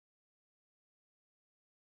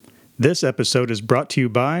This episode is brought to you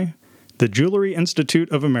by the Jewelry Institute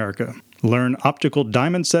of America. Learn optical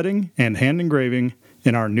diamond setting and hand engraving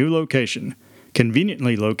in our new location,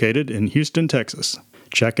 conveniently located in Houston, Texas.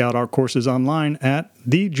 Check out our courses online at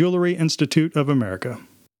the Jewelry Institute of America.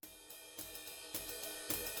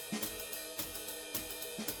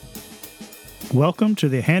 Welcome to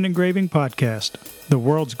the Hand Engraving Podcast, the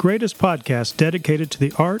world's greatest podcast dedicated to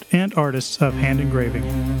the art and artists of hand engraving.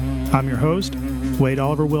 I'm your host, Wade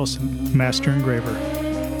Oliver Wilson, Master Engraver.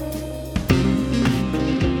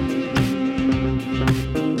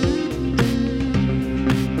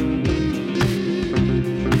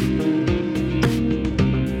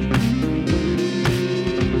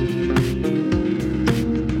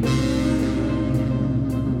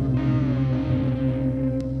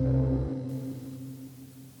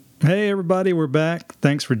 Hey everybody, we're back.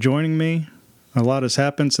 Thanks for joining me. A lot has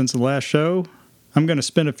happened since the last show. I'm going to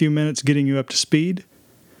spend a few minutes getting you up to speed.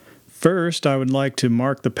 First, I would like to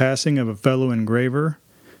mark the passing of a fellow engraver,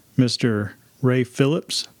 Mr. Ray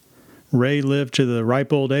Phillips. Ray lived to the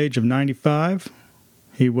ripe old age of 95.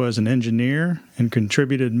 He was an engineer and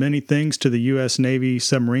contributed many things to the U.S. Navy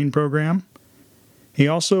submarine program. He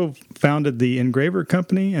also founded the Engraver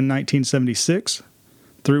Company in 1976,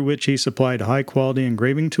 through which he supplied high-quality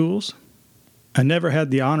engraving tools. I never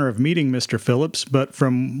had the honor of meeting Mr. Phillips, but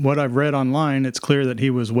from what I've read online, it's clear that he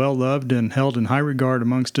was well-loved and held in high regard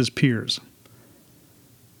amongst his peers.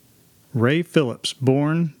 Ray Phillips,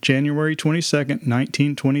 born January 22,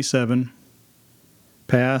 1927,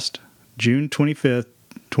 passed June 25,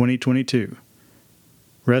 2022.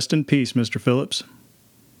 Rest in peace, Mr. Phillips.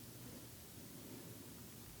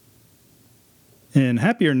 In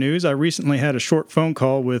happier news, I recently had a short phone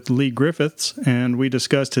call with Lee Griffiths, and we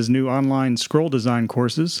discussed his new online scroll design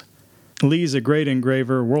courses. Lee's a great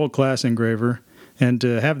engraver, world-class engraver, and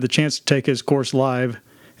to have the chance to take his course live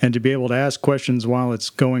and to be able to ask questions while it's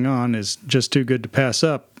going on is just too good to pass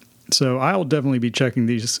up. So I'll definitely be checking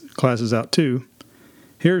these classes out too.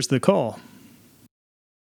 Here's the call.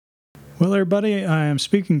 Well, everybody, I am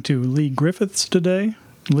speaking to Lee Griffiths today.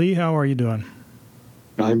 Lee, how are you doing?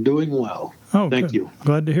 I'm doing well. Oh, thank good. you.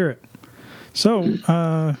 Glad to hear it. So,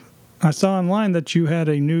 I saw online that you had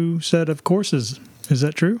a new set of courses. Is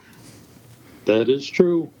that true? That is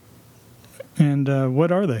true. And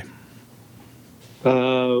what are they?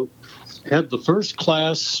 Had the first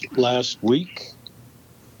class last week,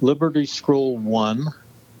 Liberty Scroll 1.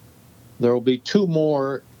 There will be two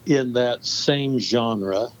more in that same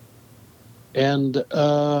genre. And,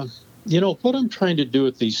 what I'm trying to do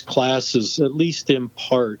with these classes, at least in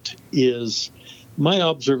part, is my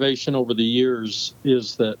observation over the years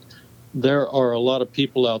is that there are a lot of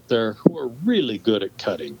people out there who are really good at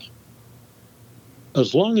cutting,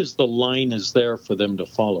 as long as the line is there for them to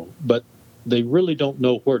follow, but they really don't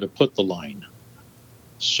know where to put the line.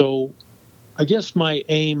 So I guess my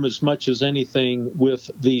aim, as much as anything with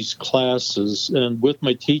these classes and with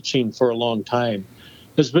my teaching for a long time,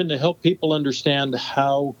 has been to help people understand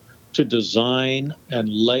how to design and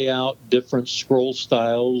lay out different scroll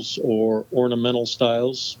styles or ornamental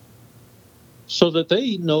styles so that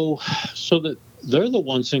they know, so that they're the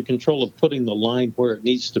ones in control of putting the line where it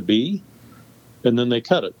needs to be, and then they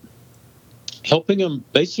cut it. Helping them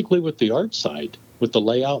basically with the art side, with the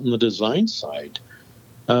layout and the design side.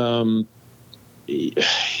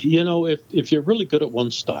 If you're really good at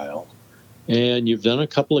one style and you've done a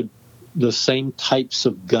couple of the same types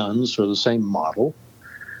of guns or the same model,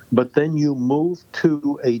 but then you move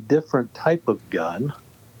to a different type of gun,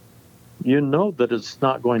 you know that it's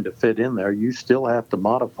not going to fit in there. You still have to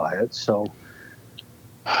modify it. So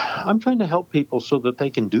I'm trying to help people so that they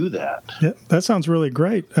can do that. Yeah, that sounds really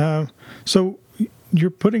great. So you're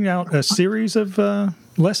putting out a series of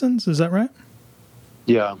lessons, is that right?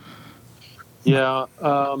 Yeah. Yeah.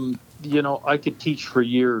 I could teach for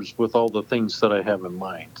years with all the things that I have in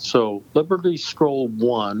mind. So Liberty Scroll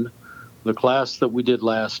 1, the class that we did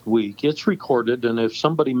last week, it's recorded, and if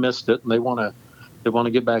somebody missed it and they want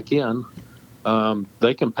to get back in,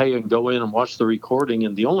 they can pay and go in and watch the recording.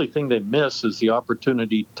 And the only thing they miss is the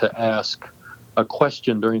opportunity to ask a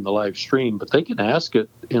question during the live stream, but they can ask it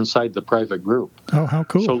inside the private group. Oh, how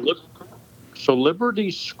cool! So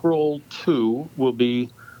Liberty Scroll 2 will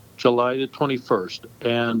be July the 21st,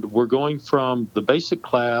 and we're going from the basic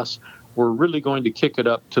class. We're really going to kick it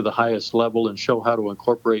up to the highest level and show how to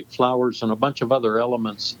incorporate flowers and a bunch of other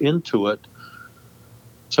elements into it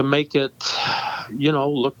to make it,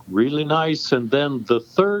 look really nice. And then the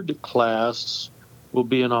third class will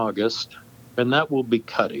be in August, and that will be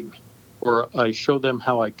cutting, where I show them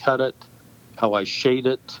how I cut it, how I shade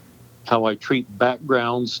it, how I treat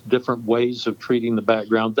backgrounds, different ways of treating the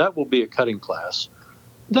background. That will be a cutting class.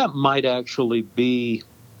 That might actually be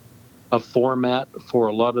a format for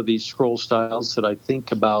a lot of these scroll styles that I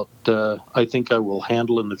think about, I think I will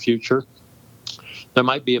handle in the future. There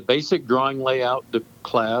might be a basic drawing layout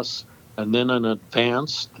class, and then an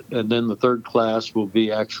advanced, and then the third class will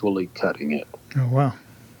be actually cutting it. Oh, wow.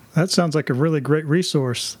 That sounds like a really great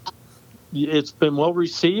resource. It's been well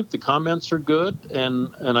received. The comments are good,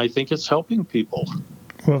 and I think it's helping people.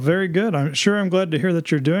 Well, very good. I'm glad to hear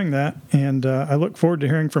that you're doing that, and I look forward to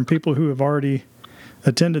hearing from people who have already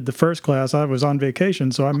attended the first class. I was on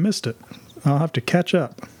vacation, so I missed it. I'll have to catch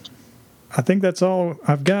up. I think that's all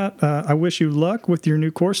I've got. I wish you luck with your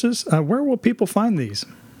new courses. Where will people find these?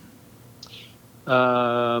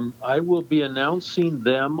 I will be announcing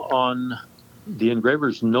them on the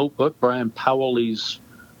Engraver's Notebook, Brian Powley's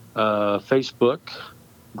Facebook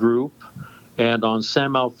group, and on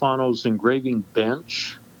Sam Alfano's Engraving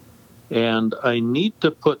Bench. And I need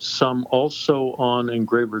to put some also on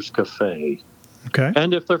Engraver's Cafe. Okay.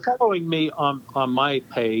 And if they're following me on my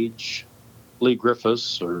page, Lee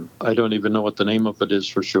Griffiths, or I don't even know what the name of it is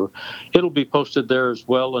for sure, it'll be posted there as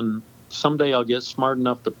well. And someday I'll get smart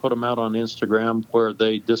enough to put them out on Instagram where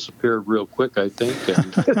they disappear real quick, I think.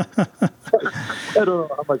 And I don't know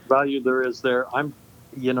how much value there is there. I'm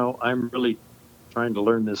really trying to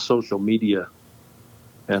learn this social media,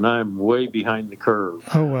 and I'm way behind the curve.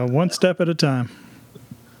 Oh, well, one step at a time.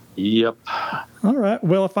 Yep. All right.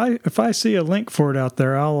 Well, if I see a link for it out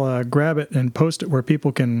there, I'll grab it and post it where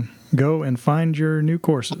people can go and find your new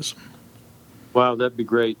courses. Wow, that'd be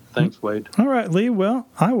great. Thanks, Wade. All right, Lee. Well,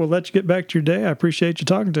 I will let you get back to your day. I appreciate you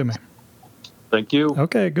talking to me. Thank you.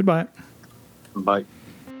 Okay, goodbye. Bye.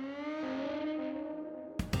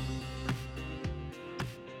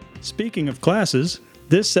 Speaking of classes,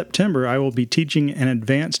 this September I will be teaching an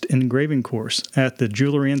advanced engraving course at the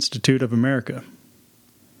Jewelry Institute of America.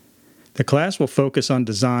 The class will focus on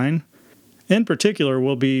design. In particular,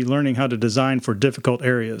 we'll be learning how to design for difficult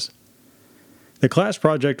areas. The class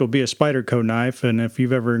project will be a Spyderco knife, and if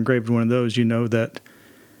you've ever engraved one of those, you know that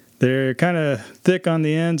they're kind of thick on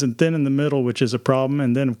the ends and thin in the middle, which is a problem.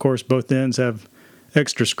 And then, of course, both ends have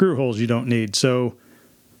extra screw holes you don't need. So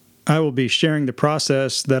I will be sharing the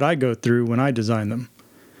process that I go through when I design them.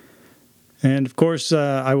 And, of course,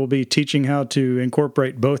 I will be teaching how to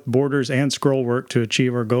incorporate both borders and scroll work to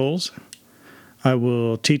achieve our goals. I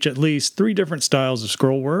will teach at least 3 different styles of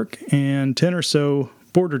scroll work and 10 or so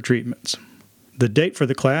border treatments. The date for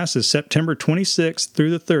the class is September 26th through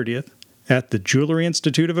the 30th at the Jewelry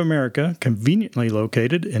Institute of America, conveniently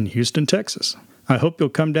located in Houston, Texas. I hope you'll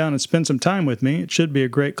come down and spend some time with me. It should be a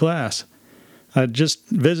great class. I just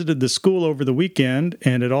visited the school over the weekend,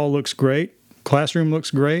 and it all looks great. Classroom looks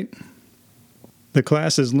great. The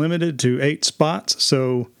class is limited to 8 spots,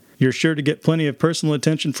 so you're sure to get plenty of personal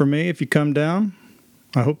attention from me if you come down.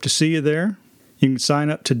 I hope to see you there. You can sign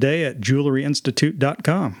up today at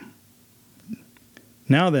jewelryinstitute.com.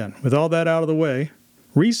 Now then, with all that out of the way,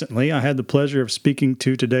 recently I had the pleasure of speaking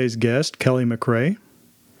to today's guest, Kelly McRae.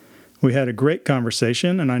 We had a great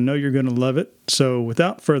conversation, and I know you're going to love it. So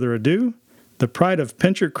without further ado, the pride of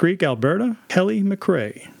Pincher Creek, Alberta, Kelly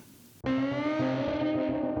McRae.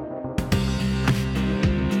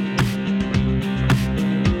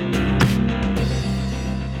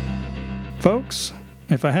 Folks,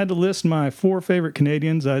 if I had to list my 4 favorite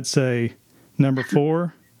Canadians, I'd say number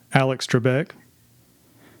 4, Alex Trebek.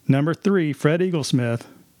 Number 3, Fred Eaglesmith.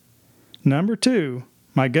 Number 2,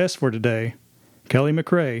 my guest for today, Kelly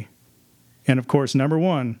McRae. And of course, number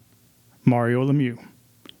 1, Mario Lemieux.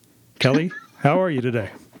 Kelly, how are you today?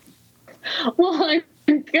 Well,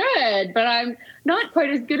 I'm good, but I'm not quite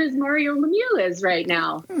as good as Mario Lemieux is right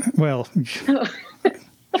now. Well,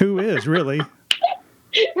 who is, really?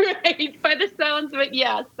 Right, by the sounds of it,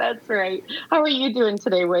 yes, that's right. How are you doing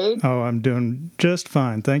today, Wade? Oh, I'm doing just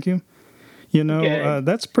fine, thank you. You know,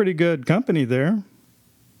 that's pretty good company there.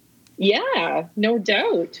 Yeah, no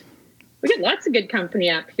doubt. We got lots of good company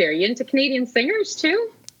up here. You into Canadian singers,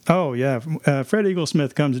 too? Oh, yeah. Fred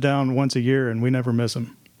Eaglesmith comes down once a year, and we never miss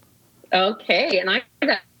him. Okay, and I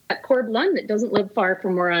got Cord Lund that doesn't live far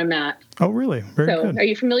from where I'm at. Oh, really? Very good. Are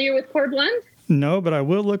you familiar with Cord Lund? No, but I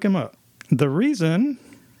will look him up. The reason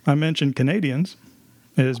I mentioned Canadians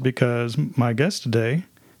is because my guest today,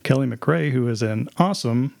 Kelly McRae, who is an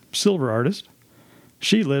awesome silver artist,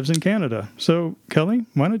 she lives in Canada. So, Kelly,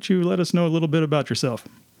 why don't you let us know a little bit about yourself?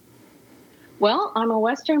 Well, I'm a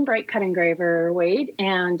Western bright cut engraver, Wade,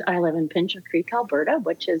 and I live in Pincher Creek, Alberta,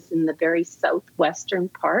 which is in the very southwestern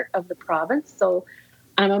part of the province. So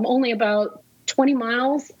I'm only about 20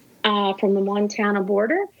 miles from the Montana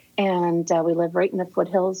border. And we live right in the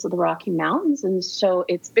foothills of the Rocky Mountains. And so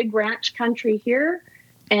it's big ranch country here.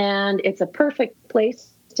 And it's a perfect place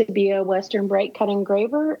to be a Western bright cut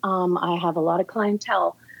engraver. I have a lot of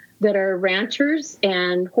clientele that are ranchers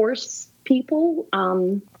and horse people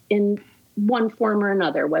in one form or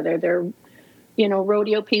another, whether they're,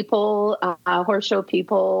 rodeo people, horse show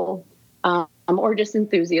people, or just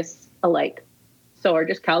enthusiasts alike. So, or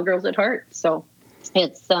just cowgirls at heart. So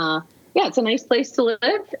it's, it's a nice place to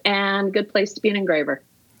live and good place to be an engraver.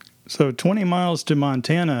 So 20 miles to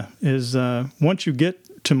Montana is, once you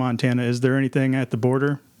get to Montana, is there anything at the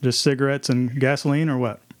border? Just cigarettes and gasoline or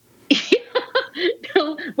what?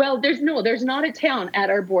 No, well, there's not a town at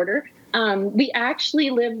our border. We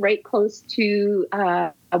actually live right close to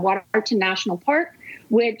Waterton National Park,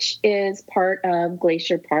 which is part of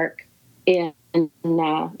Glacier Park in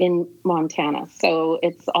Montana. So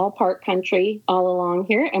it's all park country all along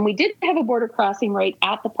here. And we did have a border crossing right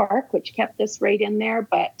at the park, which kept us right in there.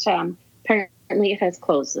 But apparently it has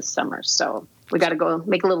closed this summer. So we got to go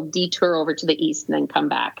make a little detour over to the east and then come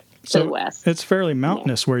back to the west. It's fairly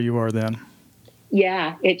mountainous where you are then.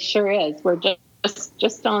 Yeah, it sure is. We're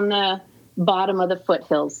just on the bottom of the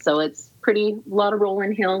foothills. So it's a lot of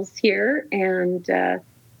rolling hills here. And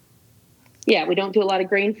we don't do a lot of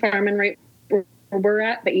grain farming right where we're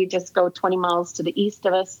at, but you just go 20 miles to the east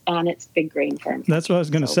of us and it's big grain farming. That's what I was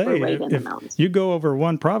going to say. We're right in the mountains. You go over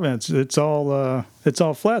one province, it's all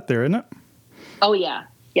flat there, isn't it? Oh, yeah.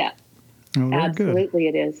 Yeah. Oh, absolutely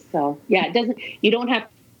good. It is. So, you don't have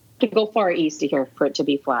to go far east here for it to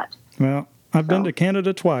be flat. Well, I've been to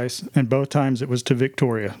Canada twice, and both times it was to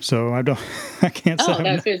Victoria. So I can't say. Oh,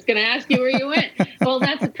 that's what I was going to ask you where you went. Well,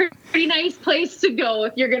 that's a pretty nice place to go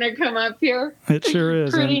if you're going to come up here. It sure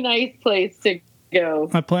is. Pretty nice place to go.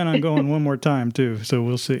 I plan on going one more time too, so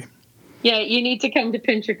we'll see. Yeah, you need to come to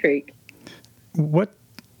Pincher Creek.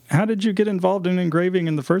 How did you get involved in engraving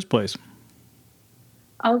in the first place?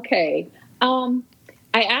 Okay. I'm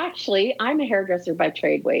a hairdresser by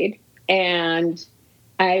trade, Wade, and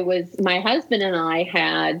my husband and I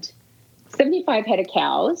had 75 head of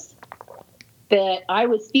cows that I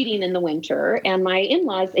was feeding in the winter, and my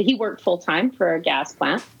in-laws, he worked full-time for a gas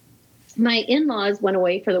plant. My in-laws went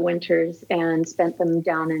away for the winters and spent them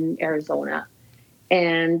down in Arizona.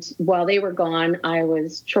 And while they were gone, I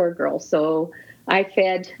was chore girl. So I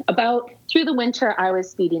fed through the winter, I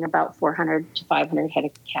was feeding about 400 to 500 head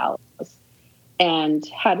of cows and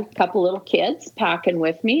had a couple little kids packing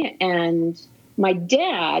with me. And my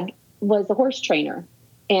dad was a horse trainer.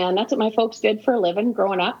 And that's what my folks did for a living.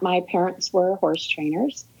 Growing up, my parents were horse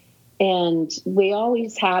trainers. And we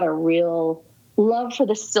always had a real love for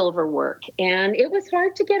the silver work. And it was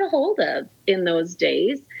hard to get a hold of in those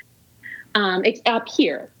days. Up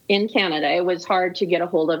here in Canada, it was hard to get a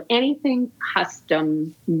hold of anything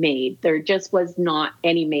custom made. There just was not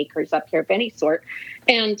any makers up here of any sort.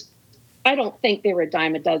 And I don't think they were a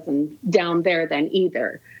dime a dozen down there then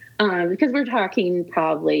either. Because we're talking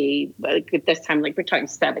probably at this time, we're talking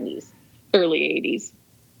 70s, early 80s.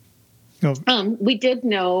 Oh. We did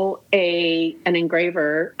know an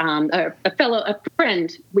engraver, a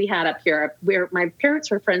friend we had up here. My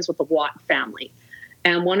parents were friends with the Watt family.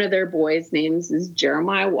 And one of their boys' names is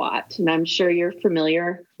Jeremiah Watt. And I'm sure you're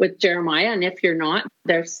familiar with Jeremiah. And if you're not,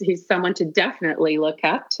 he's someone to definitely look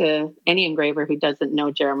up to any engraver who doesn't know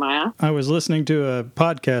Jeremiah. I was listening to a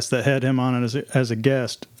podcast that had him on as a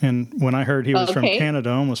guest. And when I heard he was from Canada,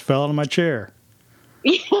 I almost fell out of my chair.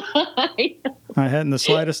 Yeah, I hadn't the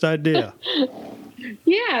slightest idea.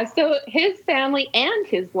 Yeah, so his family and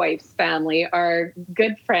his wife's family are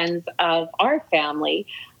good friends of our family.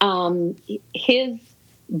 His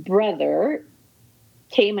brother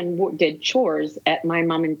came and did chores at my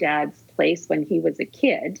mom and dad's place when he was a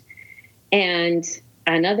kid. And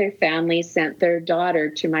another family sent their daughter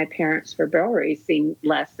to my parents for barrel racing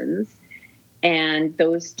lessons. And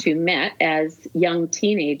those two met as young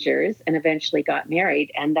teenagers and eventually got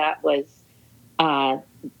married. And that was, I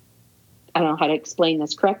don't know how to explain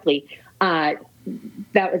this correctly. That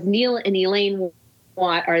was Neil and Elaine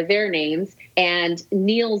Watt are their names. And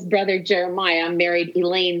Neil's brother, Jeremiah, married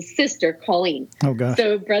Elaine's sister, Colleen. Oh, gosh.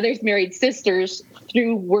 So brothers married sisters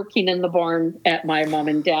through working in the barn at my mom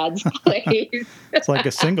and dad's place. It's like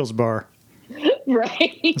a singles bar.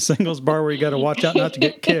 Right. A singles bar where you got to watch out not to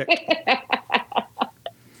get kicked.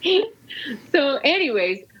 So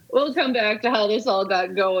anyways, we'll come back to how this all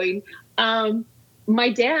got going. My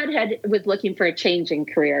dad was looking for a change in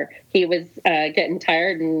career. He was getting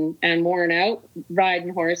tired and worn out riding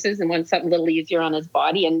horses and wanted something a little easier on his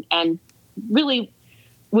body and really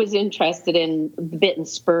was interested in bit and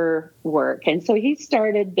spur work. And so he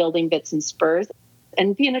started building bits and spurs.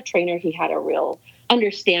 And being a trainer, he had a real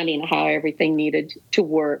understanding of how everything needed to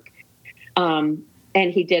work. And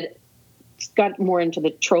he got more into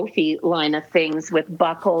the trophy line of things with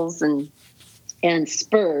buckles and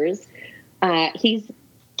spurs. He's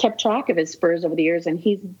kept track of his spurs over the years, and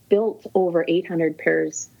he's built over 800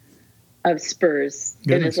 pairs of spurs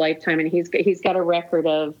in his lifetime, and he's got a record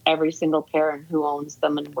of every single pair and who owns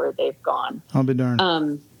them and where they've gone. I'll be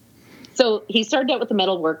darned. So he started out with the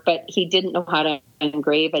metal work, but he didn't know how to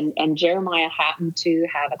engrave. And Jeremiah happened to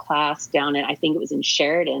have a class down I think it was in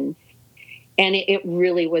Sheridan, and it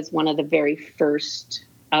really was one of the very first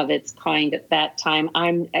of its kind at that time.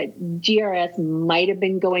 GRS might have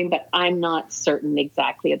been going, but I'm not certain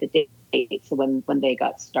exactly of the dates when they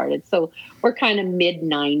got started. So we're kind of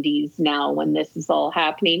mid-90s now when this is all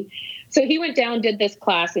happening. So he went down, did this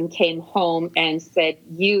class, and came home and said,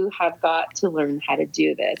 you have got to learn how to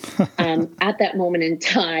do this. And at that moment in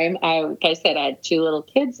time, like I said, I had 2 little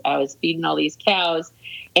kids. I was feeding all these cows.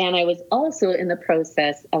 And I was also in the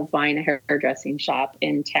process of buying a hairdressing shop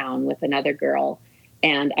in town with another girl.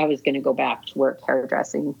 And I was going to go back to work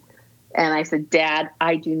hairdressing. And I said, Dad,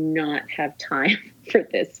 I do not have time for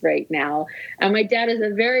this right now. And my dad is a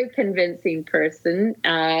very convincing person.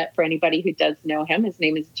 For anybody who does know him, his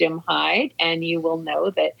name is Jim Hyde. And you will know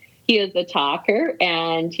that he is a talker.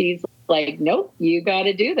 And he's like, nope, you got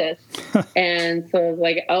to do this. And so I was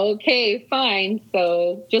like, okay, fine.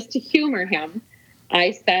 So just to humor him,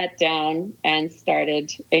 I sat down and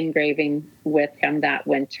started engraving with him that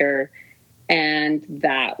winter. And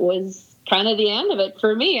that was kind of the end of it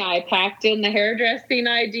for me. I packed in the hairdressing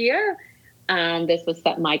idea. This was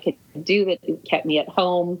something I could do that kept me at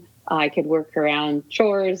home. I could work around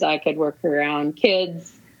chores. I could work around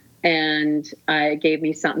kids. And it gave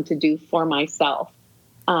me something to do for myself.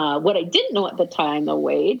 What I didn't know at the time, though,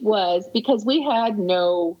 Wade, was because we had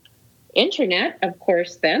no internet, of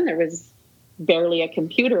course, then. There was barely a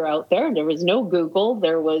computer out there. There was no Google.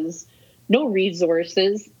 There was no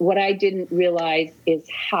resources. What I didn't realize is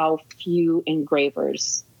how few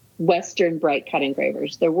engravers, Western bright cut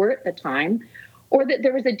engravers, there were at the time, or that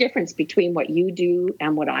there was a difference between what you do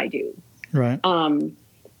and what I do. Right.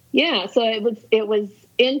 Yeah. So it was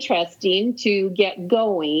interesting to get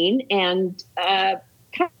going, and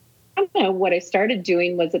kind of what I started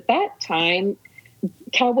doing was at that time,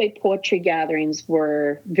 cowboy poetry gatherings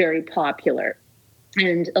were very popular,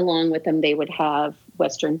 and along with them, they would have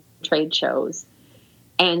Western trade shows.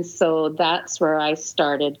 And so that's where I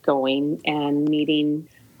started going and meeting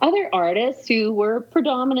other artists who were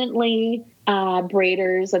predominantly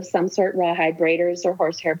braiders of some sort, rawhide braiders or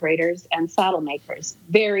horsehair braiders, and saddle makers.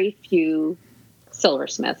 Very few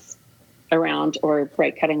silversmiths around, or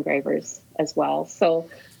bright cut engravers as well. So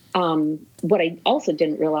what I also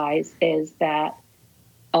didn't realize is that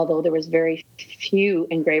although there was very few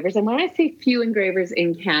engravers, and when I say few engravers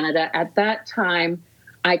in Canada, at that time,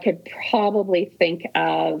 I could probably think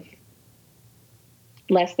of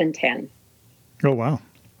less than 10. Oh, wow.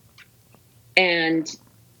 And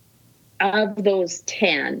of those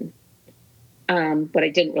 10, what I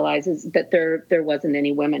didn't realize is that there wasn't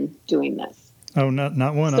any women doing this. Oh, not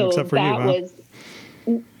one, so except for you,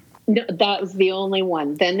 huh? That was the only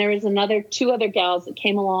one. Then there was 2 other gals that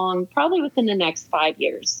came along probably within the next 5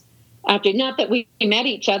 years. After, not that we met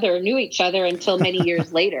each other or knew each other until many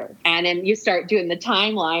years later. And then you start doing the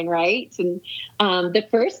timeline, right? And the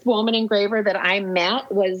first woman engraver that I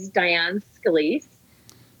met was Diane Scalise.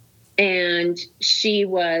 And she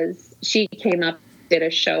came up, did a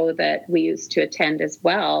show that we used to attend as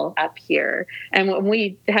well up here. And when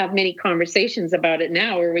we have many conversations about it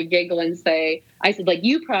now, where we giggle and say, I said, like,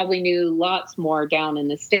 you probably knew lots more down in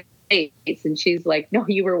the States. And she's like, no,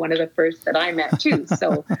 you were one of the first that I met too.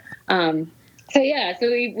 So, so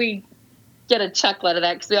we get a chuckle out of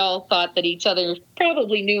that, because we all thought that each other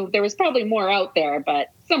probably knew. There was probably more out there,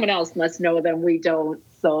 but someone else must know them. We don't.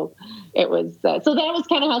 So it was, so that was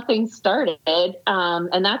kind of how things started.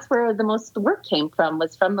 And that's where the most work came from,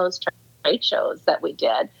 was from those trade shows that we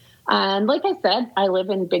did. And like I said, I live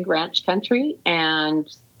in big ranch country, and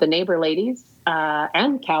the neighbor ladies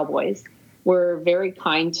and cowboys were very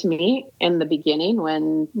kind to me in the beginning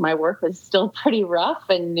when my work was still pretty rough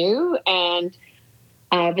and new. And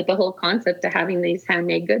but the whole concept of having these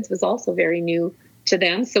handmade goods was also very new to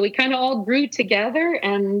them. So we kind of all grew together,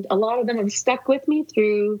 and a lot of them have stuck with me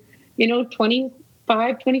through,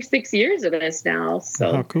 25, 26 years of this now.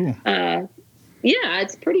 So how cool. Yeah,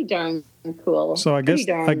 it's pretty darn cool. So I guess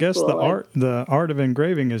cool. the art of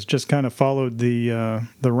engraving has just kind of followed the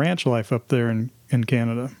ranch life up there in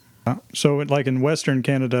Canada. So like in Western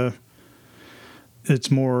Canada,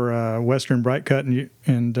 it's more Western bright cut, and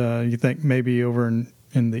you think maybe over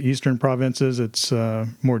in the eastern provinces it's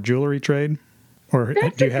more jewelry trade, or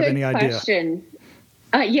That's do you a have good any idea? question.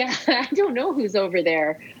 Yeah, I don't know who's over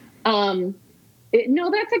there. No,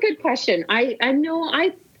 that's a good question. I know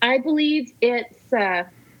I believe it's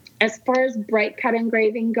as far as bright cut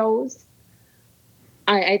engraving goes,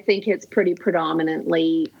 I think it's pretty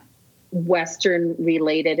predominantly Western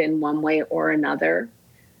related in one way or another.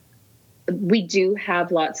 We do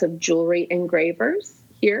have lots of jewelry engravers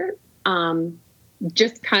here.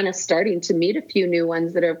 Just kind of starting to meet a few new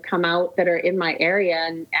ones that have come out that are in my area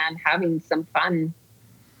and having some fun.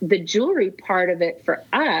 The jewelry part of it for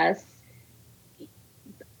us,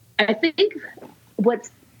 I think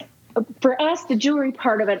for us, the jewelry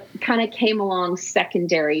part of it kind of came along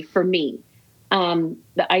secondary for me.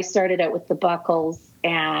 I started out with the buckles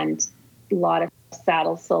and a lot of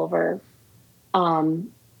saddle silver.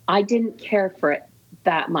 I didn't care for it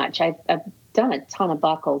that much. I've done a ton of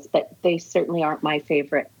buckles, but they certainly aren't my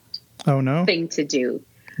favorite thing to do.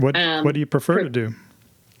 What do you prefer to do?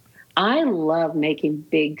 I love making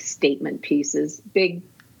big statement pieces, big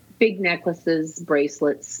necklaces,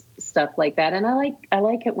 bracelets, stuff like that. And I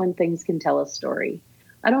like it when things can tell a story.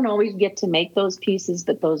 I don't always get to make those pieces,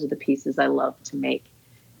 but those are the pieces I love to make.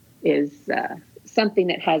 Is something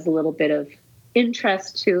that has a little bit of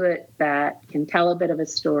interest to it, that can tell a bit of a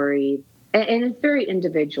story, and it's very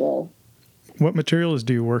individual. What materials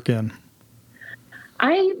do you work in?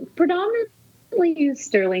 I predominantly use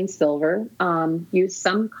sterling silver, use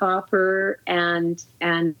some copper and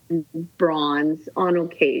bronze on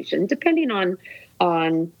occasion, depending on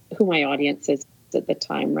who my audience is at the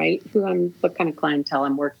time, right? What kind of clientele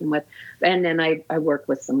I'm working with. And then I work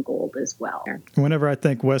with some gold as well. Whenever I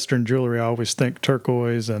think Western jewelry, I always think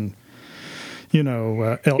turquoise and, elk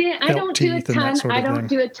teeth and that sort of thing. I don't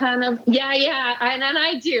do a ton of, and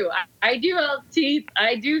I do. I do elk teeth.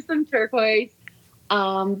 I do some turquoise.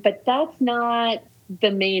 But that's not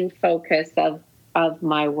the main focus of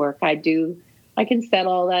my work. I can set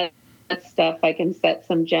all that stuff. I can set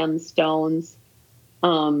some gemstones.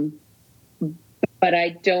 But I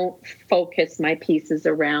don't focus my pieces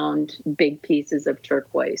around big pieces of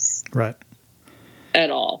turquoise. Right. At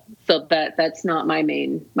all. So that's not my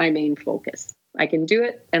main focus. I can do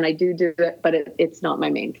it, and I do it, but it's not my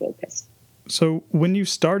main focus. So when you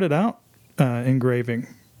started out engraving,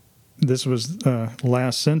 this was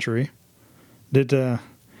last century,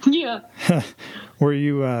 Yeah. were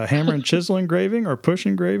you hammer and chisel engraving or push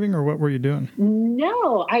engraving, or what were you doing?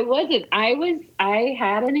 No, I wasn't. I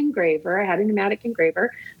had an engraver. I had a pneumatic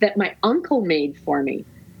engraver that my uncle made for me.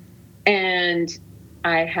 And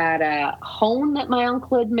I had a hone that my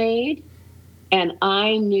uncle had made, and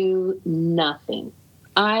I knew nothing.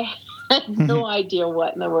 I had no idea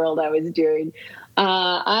what in the world I was doing.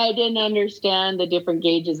 I didn't understand the different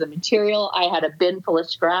gauges of material. I had a bin full of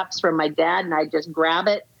scraps from my dad, and I'd just grab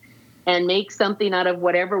it and make something out of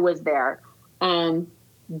whatever was there.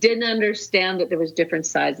 Didn't understand that there was different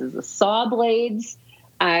sizes of saw blades.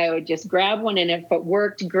 I would just grab one, and if it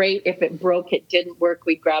worked, great. If it broke, it didn't work,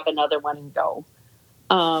 we'd grab another one and go.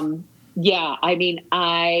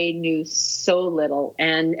 I knew so little,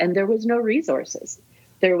 and there was no resources.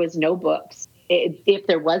 There was no books. If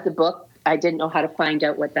there was a book, I didn't know how to find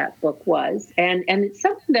out what that book was. And it's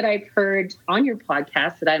something that I've heard on your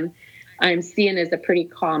podcast that I'm seeing as a pretty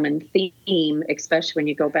common theme, especially when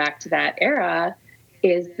you go back to that era,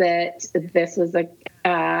 is that this was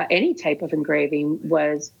any type of engraving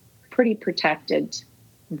was pretty protected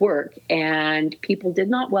work, and people did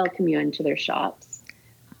not welcome you into their shops.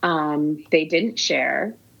 They didn't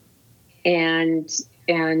share, and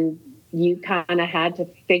you kind of had to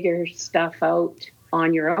figure stuff out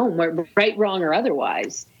on your own, right, wrong, or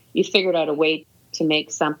otherwise. You figured out a way to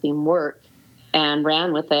make something work and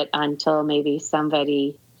ran with it until maybe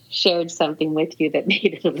somebody shared something with you that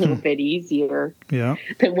made it a little bit easier than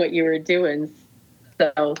what you were doing.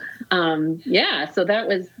 So, so that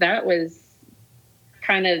was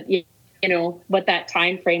kind of, what that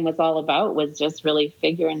time frame was all about, was just really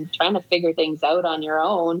trying to figure things out on your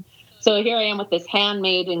own. So here I am with this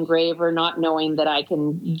handmade engraver, not knowing that I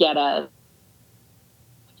can get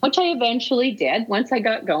which I eventually did once I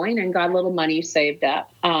got going and got a little money saved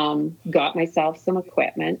up, got myself some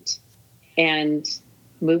equipment and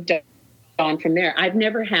moved on from there. I've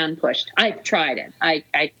never hand pushed. I've tried it.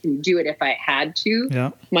 I can do it if I had to. Yeah.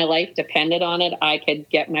 My life depended on it. I could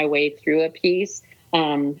get my way through a piece.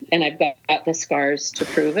 And I've got the scars to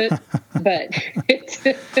prove it, but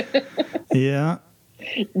yeah.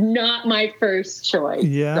 not my first choice.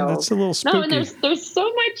 Yeah, so. that's a little spooky. No, and there's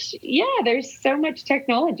so much. Yeah, there's so much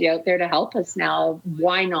technology out there to help us now.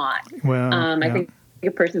 Why not? Well, I think a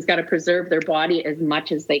person's got to preserve their body as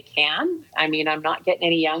much as they can. I mean, I'm not getting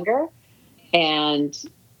any younger, and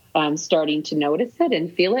I'm starting to notice it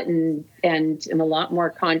and feel it, and I'm a lot more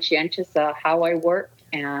conscientious of how I work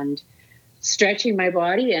and stretching my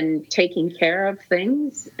body and taking care of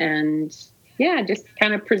things, and just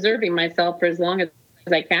kind of preserving myself for as long as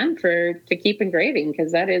I can to keep engraving,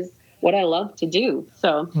 because that is what I love to do.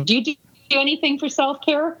 So, do you do anything for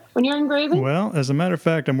self-care when you're engraving? Well, as a matter of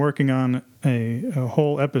fact, I'm working on a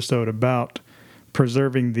whole episode about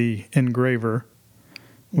preserving the engraver,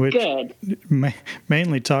 which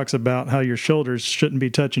mainly talks about how your shoulders shouldn't be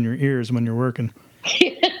touching your ears when you're working.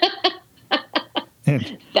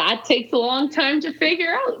 And that takes a long time to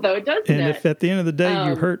figure out, though, doesn't it? And if at the end of the day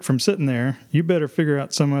you hurt from sitting there, you better figure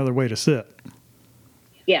out some other way to sit.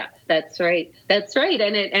 Yeah, that's right. That's right.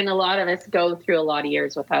 And a lot of us go through a lot of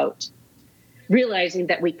years without realizing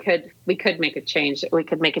that we could make a change, that we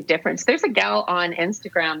could make a difference. There's a gal on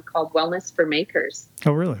Instagram called Wellness for Makers.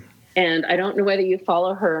 Oh, really? And I don't know whether you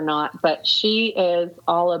follow her or not, but she is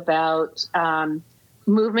all about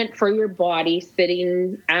movement for your body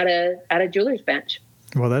sitting at a jeweler's bench.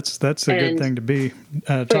 Well, that's a good thing to be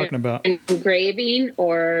talking about. Engraving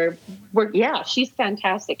she's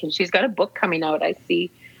fantastic, and she's got a book coming out, I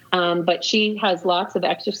see. But she has lots of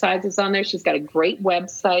exercises on there. She's got a great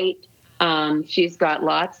website. She's got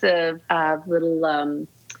lots of little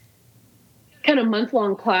kind of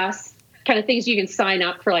month-long class kind of things you can sign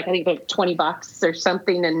up for, like I think about $20 or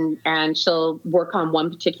something, and she'll work on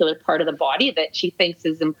one particular part of the body that she thinks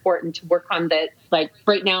is important to work on. That, like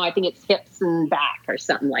right now, I think it's hips and back or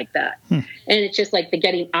something like that. And it's just like the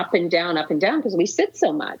getting up and down because we sit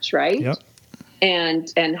so much, right? Yep.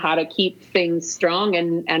 And how to keep things strong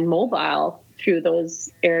and mobile through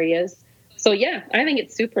those areas. So yeah, I think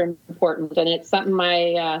it's super important, and it's something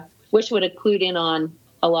I wish would have clued in on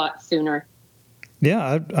a lot sooner.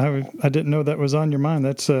 Yeah, I didn't know that was on your mind.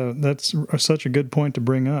 That's such a good point to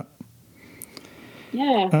bring up.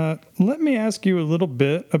 Yeah. Let me ask you a little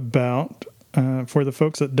bit about, for the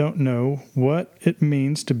folks that don't know, what it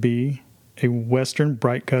means to be a Western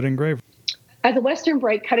bright cut engraver. As a Western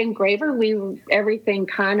bright cut engraver, everything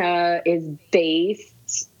kind of is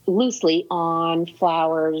based loosely on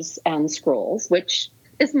flowers and scrolls, which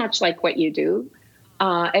is much like what you do.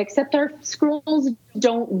 Except our scrolls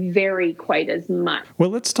don't vary quite as much. Well,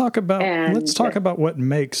 let's talk about what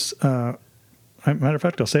makes. Matter of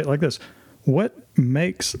fact, I'll say it like this: what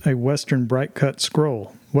makes a Western bright cut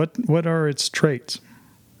scroll? What are its traits?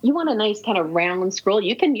 You want a nice kind of round scroll.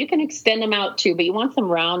 You can extend them out too, but you want some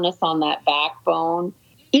roundness on that backbone.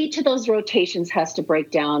 Each of those rotations has to break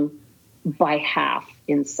down by half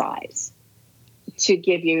in size to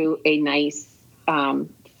give you a nice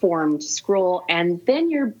formed scroll, and then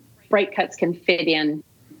your bright cuts can fit in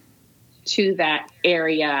to that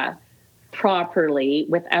area properly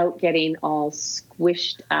without getting all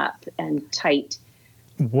squished up and tight.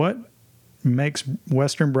 What makes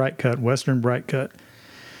Western bright cut?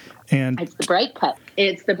 And it's the bright cut.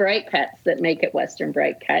 It's the bright cuts that make it Western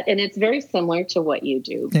bright cut, and it's very similar to what you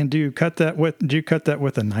do. And do you cut that with a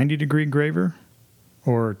 90-degree graver,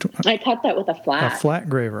 or I cut that with a flat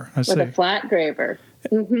graver? A flat graver.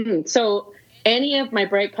 Mm-hmm. So any of my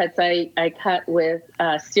bright cuts, I cut with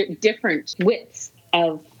different widths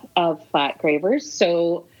of flat gravers.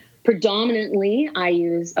 So predominantly, I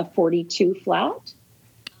use a 42 flat.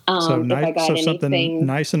 Something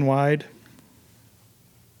nice and wide.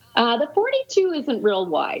 The 42 isn't real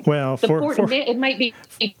wide. Well, it might be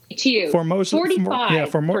to you. For most 45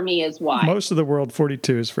 for me is wide. Most of the world,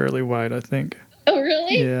 42 is fairly wide, I think. Oh,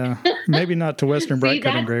 really? Yeah, maybe not to Western bright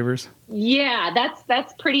cut engravers. Yeah,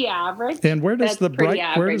 that's pretty average. And where does the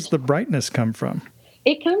brightness come from?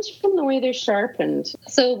 It comes from the way they're sharpened.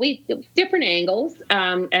 So we different angles,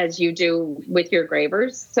 as you do with your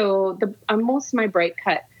gravers. So most of my bright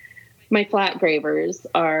cut, my flat gravers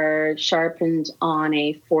are sharpened on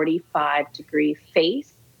a 45-degree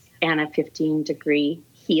face and a 15-degree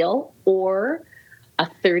heel, or a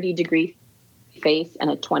 30-degree face and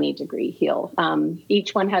a 20-degree heel.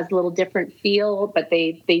 Each one has a little different feel, but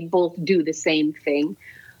they both do the same thing.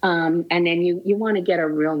 And then you want to get a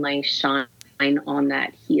real nice shine on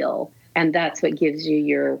that heel, and that's what gives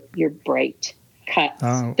you your bright cuts.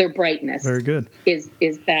 Their brightness, very good, is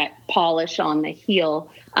that polish on the heel.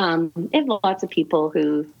 And lots of people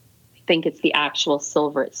who think it's the actual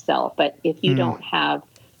silver itself, but if you don't have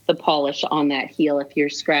the polish on that heel, if you're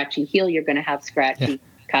scratchy heel, you're going to have scratchy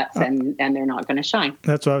cuts and they're not going to shine.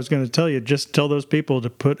 That's what I was going to tell you. Just tell those people to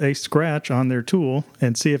put a scratch on their tool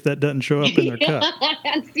and see if that doesn't show up in their cut.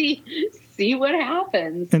 And see what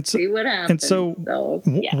happens. And so, see what happens. And so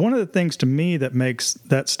one of the things to me that makes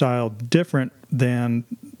that style different than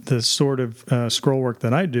the sort of scroll work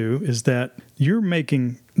that I do is that you're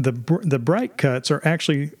making the bright cuts are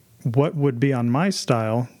actually what would be on my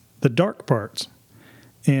style, the dark parts.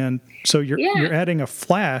 And so you're adding a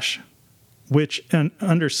flash, which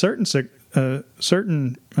under certain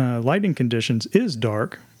lighting conditions is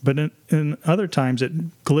dark, but in other times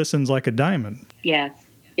it glistens like a diamond. Yes.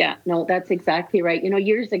 Yeah. No, that's exactly right.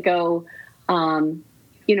 Years ago,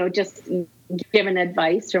 just given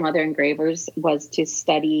advice from other engravers was to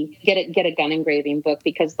get a gun engraving book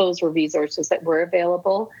because those were resources that were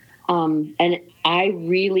available. And I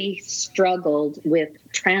really struggled with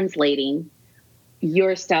translating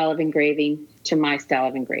your style of engraving to my style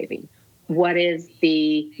of engraving. What is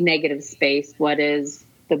the negative space? What is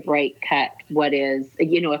the bright cut? What is,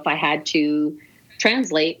 if I had to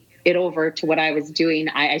translate it over to what I was doing,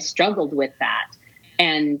 I struggled with that.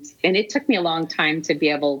 And it took me a long time to be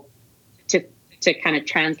able to kind of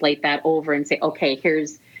translate that over and say, okay, here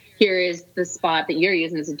is the spot that you're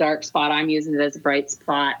using as a dark spot. I'm using it as a bright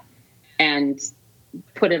spot, and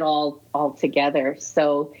put it all together.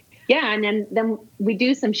 So yeah, and then we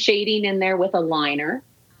do some shading in there with a liner,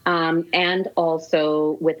 and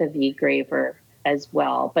also with a V-graver as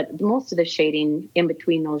well. But most of the shading in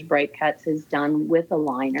between those bright cuts is done with a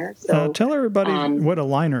liner. So tell everybody what a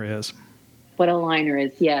liner is. What a liner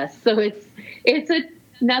is, yes. So it's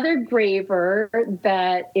another graver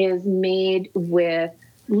that is made with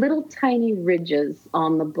little tiny ridges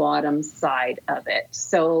on the bottom side of it.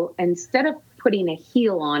 So instead of putting a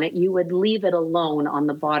heel on it, you would leave it alone on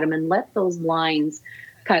the bottom and let those lines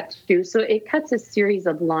cut through. So it cuts a series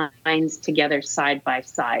of lines together side by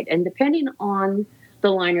side. And depending on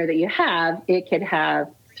the liner that you have, it could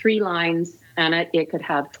have 3 lines and it could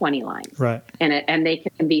have 20 lines. Right. And they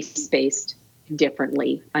can be spaced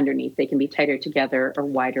differently underneath. They can be tighter together or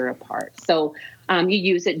wider apart. So you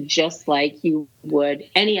use it just like you would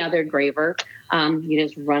any other graver. You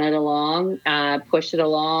just run it along, push it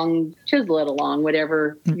along, chisel it along,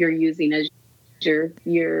 whatever you're using as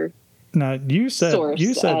your now you said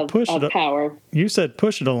push it power. You said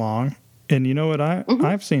push it along, and you know what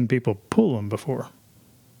I've seen people pull them before.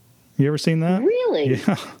 You ever seen that? Really?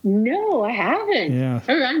 Yeah. No, I haven't. Yeah.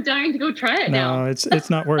 I'm dying to go try it now. No, it's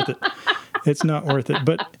not worth it. It's not worth it.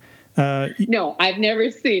 But no, I've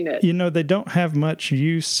never seen it. They don't have much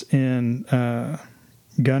use in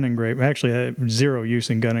gun engraving. Actually, zero use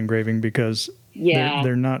in gun engraving because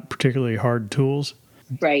they're not particularly hard tools.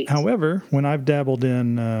 Right. However, when I've dabbled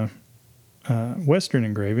in Western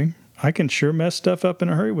engraving, I can sure mess stuff up in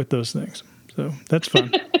a hurry with those things. So that's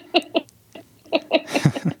fun.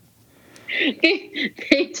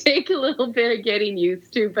 They take a little bit of getting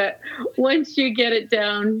used to, but once you get it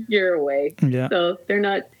down, you're away. Yeah. So they're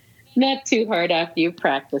not too hard after you've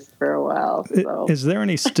practiced for a while. So. Is there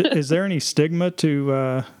any stigma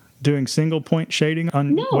to doing single point shading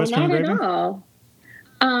on Western engraving? No, not at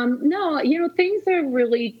all. No, things are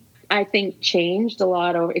really, I think, changed a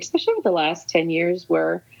lot especially over the last 10 years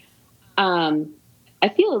where I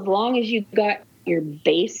feel as long as you got your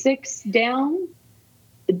basics down,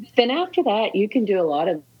 then after that, you can do a lot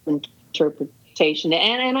of interpretation.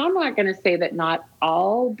 And I'm not going to say that not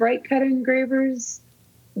all bright cut engravers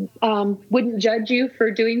wouldn't judge you for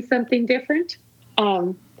doing something different.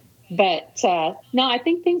 But no, I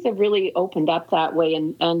think things have really opened up that way.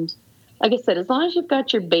 And like I said, as long as you've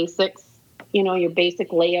got your basics, your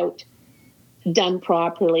basic layout done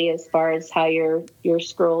properly as far as how your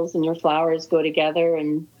scrolls and your flowers go together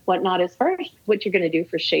and whatnot, as far as what you're going to do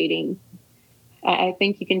for shading, I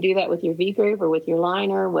think you can do that with your V-grave or with your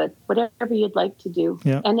liner, with whatever you'd like to do,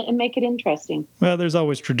 and make it interesting. Well, there's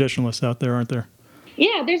always traditionalists out there, aren't there?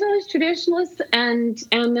 Yeah, there's always traditionalists, and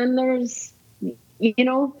then there's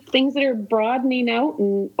things that are broadening out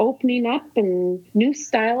and opening up, and new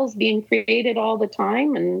styles being created all the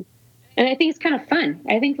time, and I think it's kind of fun.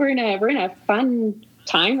 I think we're in a fun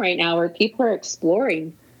time right now where people are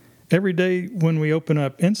exploring. Every day when we open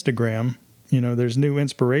up Instagram, there's new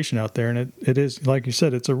inspiration out there, and it is, like you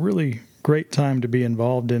said, it's a really great time to be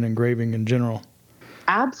involved in engraving in general.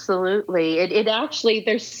 Absolutely. It actually,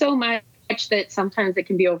 there's so much that sometimes it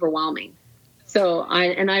can be overwhelming. So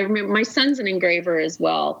I remember my son's an engraver as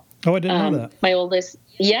well. Oh, I didn't know that. My oldest,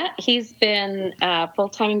 he's been a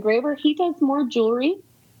full-time engraver. He does more jewelry.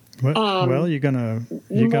 Well, you're gonna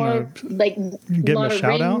like give him a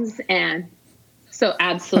shout out? And So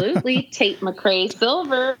absolutely, Tate McRae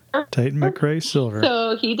Silver. Tate McRae Silver.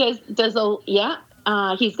 So he does a yeah.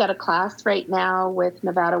 He's got a class right now with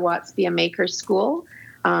Nevada Watts Be a Maker School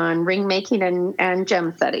on ring making and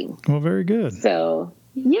gem setting. Well, very good. So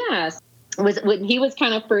yes, when he was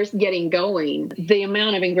kind of first getting going, the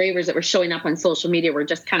amount of engravers that were showing up on social media were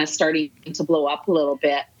just kind of starting to blow up a little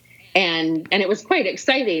bit. And it was quite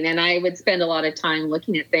exciting. And I would spend a lot of time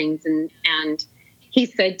looking at things. And he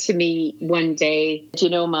said to me one day, do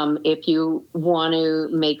you know, Mom, if you want to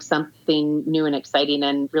make something new and exciting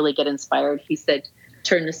and really get inspired, he said,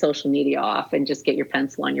 turn the social media off and just get your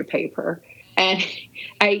pencil on your paper. And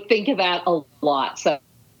I think of that a lot. So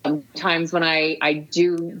sometimes when I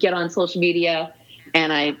do get on social media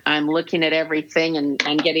and I'm looking at everything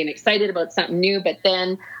and getting excited about something new, but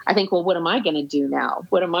then I think, well, what am I going to do now?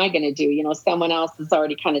 What am I going to do? You know, someone else has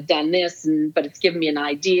already kind of done this, but it's given me an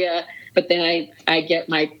idea. But then I get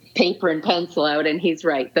my paper and pencil out, and he's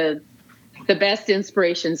right. The best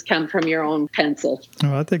inspirations come from your own pencil.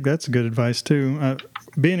 Oh, I think that's good advice too.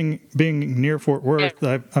 Being near Fort Worth,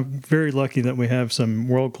 I'm very lucky that we have some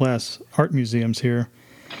world-class art museums here.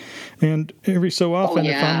 And every so often,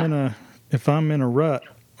 if I'm in a rut,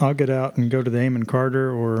 I'll get out and go to the Amon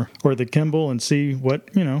Carter or the Kimball and see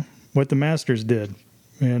what the masters did.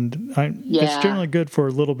 And it's generally good for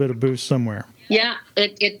a little bit of boost somewhere. Yeah,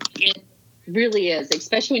 it really is,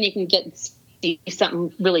 especially when you can see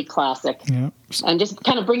something really classic. Yeah. And just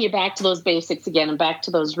kind of bring you back to those basics again and back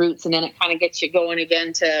to those roots, and then it kind of gets you going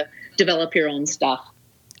again to develop your own stuff.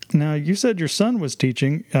 Now, you said your son was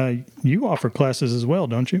teaching. You offer classes as well,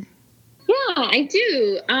 don't you? Yeah, I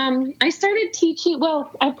do. I started teaching.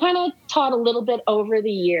 Well, I've kind of taught a little bit over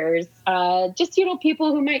the years. Just,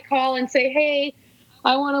 people who might call and say, hey,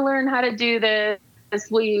 I want to learn how to do this.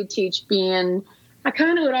 Will you teach me? And I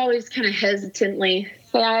kind of would always kind of hesitantly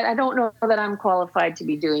say, I don't know that I'm qualified to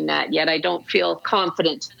be doing that yet. I don't feel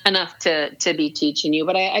confident enough to be teaching you.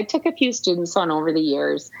 But I took a few students on over the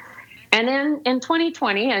years. And then in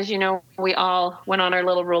 2020, as you know, we all went on our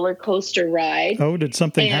little roller coaster ride. Oh, did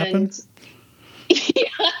something happen? Yeah.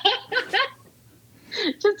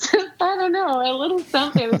 Just, I don't know, a little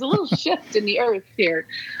something. There's a little shift in the earth here.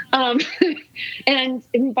 And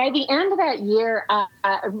by the end of that year,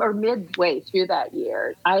 or midway through that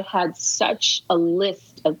year, I had such a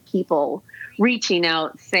list of people reaching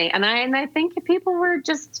out saying, and I think people were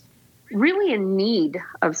just really in need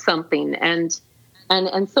of something. And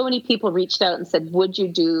so many people reached out and said, would you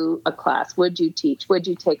do a class? Would you teach? Would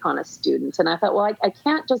you take on a student? And I thought, well, I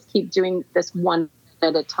can't just keep doing this one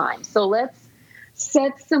at a time. So let's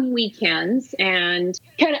set some weekends. And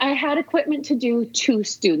I had equipment to do 2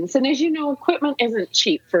 students. And as you know, equipment isn't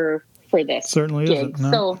cheap for this. Certainly gig. Isn't.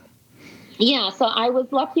 No. So, yeah, so I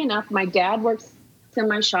was lucky enough. My dad works in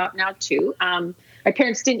my shop now, too. My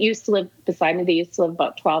parents didn't used to live beside me. They used to live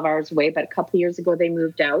about 12 hours away. But a couple of years ago, they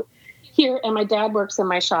moved out here, and my dad works in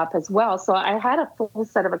my shop as well. So I had a full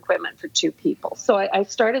set of equipment for 2 people. So I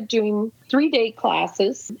started doing 3-day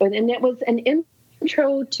classes, and it was an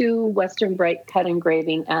intro to Western bright cut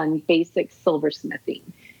engraving and basic silversmithing.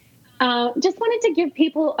 Just wanted to give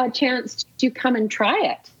people a chance to come and try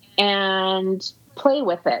it and play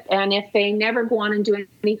with it. And if they never go on and do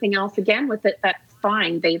anything else again with it, that's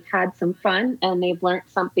fine. They've had some fun and they've learned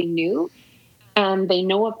something new, and they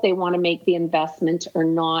know if they want to make the investment or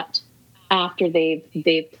not after they've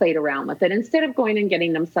played around with it, instead of going and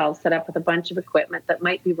getting themselves set up with a bunch of equipment that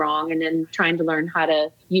might be wrong and then trying to learn how to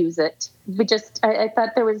use it. I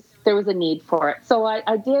thought there was a need for it. So I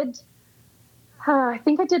think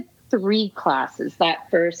I did 3 classes that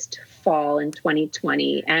first fall in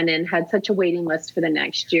 2020, and then had such a waiting list for the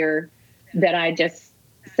next year that I just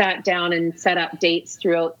sat down and set up dates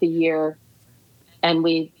throughout the year, and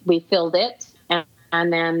we filled it.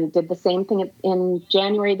 And then did the same thing in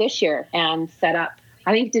January this year and set up,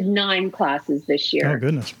 I think did 9 classes this year. Oh,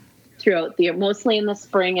 goodness. Throughout the year, mostly in the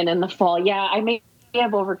spring and in the fall. Yeah, I may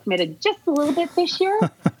have overcommitted just a little bit this year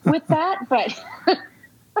with that, but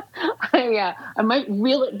I might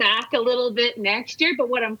reel it back a little bit next year. But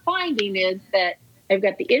what I'm finding is that I've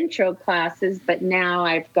got the intro classes, but now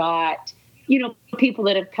I've got, people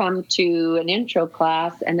that have come to an intro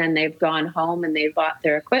class and then they've gone home and they've bought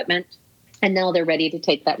their equipment. And now they're ready to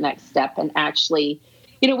take that next step and actually,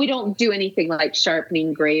 we don't do anything like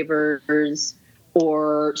sharpening gravers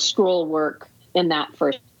or scroll work in that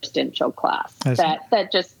first intro class. That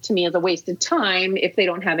just to me is a waste of time if they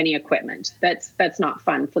don't have any equipment. That's not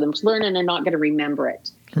fun for them to learn, and they're not going to remember it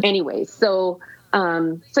anyway. So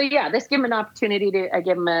this gave them an opportunity to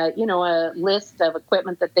give them a list of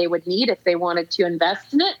equipment that they would need if they wanted to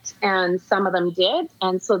invest in it, and some of them did.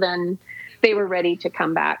 And so then they were ready to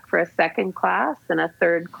come back for a second class and a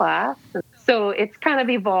third class. And so it's kind of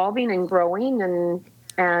evolving and growing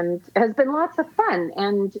and has been lots of fun.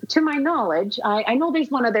 And to my knowledge, I know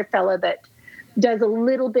there's one other fella that does a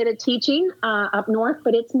little bit of teaching up north,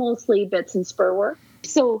 but it's mostly bits and spur work.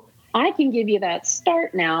 So I can give you that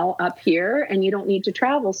start now up here, and you don't need to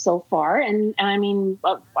travel so far. And I mean,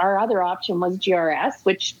 our other option was GRS,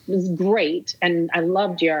 which was great, and I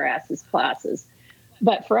love GRS's classes.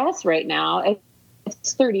 But for us right now,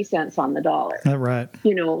 it's 30 cents on the dollar. That's right.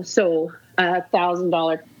 So a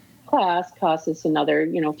 $1,000 class costs us another,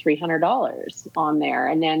 $300 on there.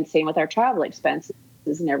 And then same with our travel expenses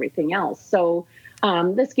and everything else. So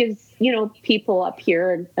this gives, people up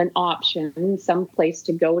here an option, some place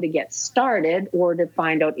to go to get started or to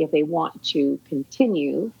find out if they want to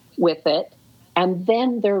continue with it. And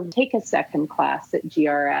then they'll take a second class at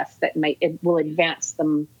GRS it will advance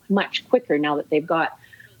them much quicker now that they've got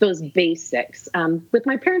those basics. With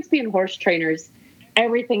my parents being horse trainers,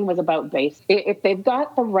 everything was about basics. If they've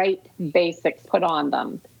got the right basics put on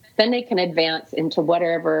them, then they can advance into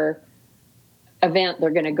whatever event they're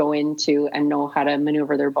going to go into and know how to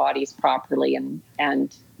maneuver their bodies properly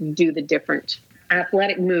and do the different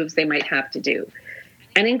athletic moves they might have to do.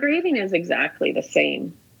 And engraving is exactly the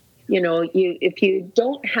same. If you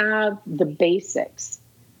don't have the basics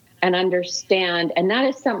and understand, and that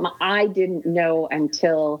is something I didn't know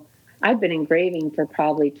until I've been engraving for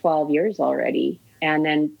probably 12 years already, and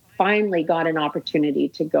then finally got an opportunity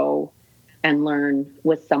to go and learn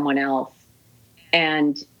with someone else.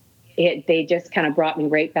 And they just kind of brought me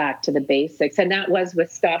right back to the basics. And that was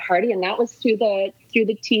with Scott Hardy, and that was through the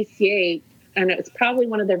TCA. And it was probably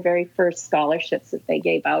one of their very first scholarships that they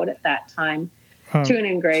gave out at that time to an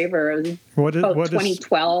engraver. It was about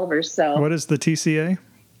 2012 or so. What is the TCA?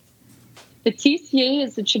 The TCA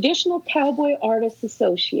is the Traditional Cowboy Artists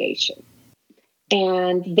Association.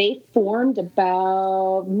 And they formed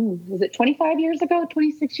about, was it 25 years ago,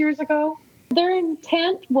 26 years ago? Their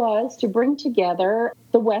intent was to bring together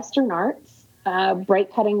the Western arts,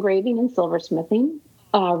 bright cut engraving and silversmithing,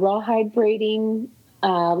 rawhide braiding,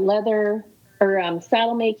 leather or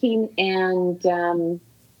saddle making, and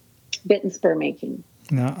bit and spur making.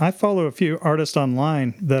 Now, I follow a few artists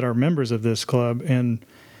online that are members of this club, and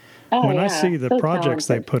when I see the projects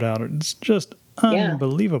they put out, it's just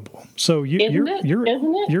unbelievable. So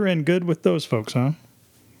you're in good with those folks, huh?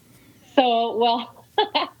 So, well,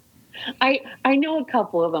 I know a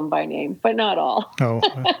couple of them by name, but not all. Oh.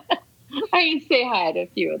 I say hi to a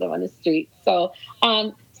few of them on the street. So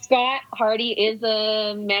Scott Hardy is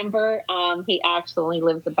a member. He actually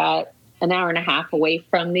lives about an hour and a half away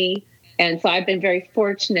from me. And so I've been very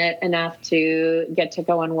fortunate enough to get to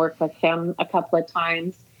go and work with him a couple of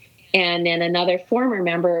times. And then another former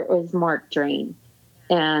member was Mark Drain.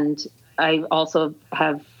 And I also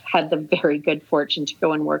have had the very good fortune to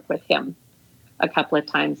go and work with him a couple of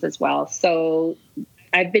times as well. So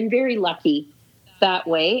I've been very lucky that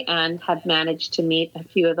way and have managed to meet a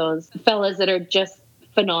few of those fellas that are just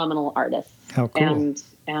phenomenal artists. How cool.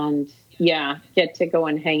 And get to go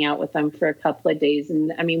and hang out with them for a couple of days.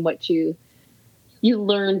 And I mean, what you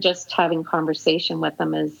learn just having conversation with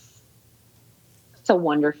them is so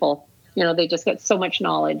wonderful. They just get so much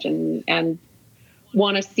knowledge and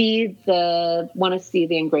want to see the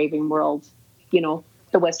engraving world,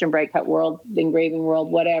 the Western bright cut world, the engraving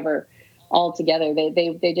world, whatever, all together.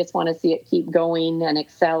 They just want to see it keep going and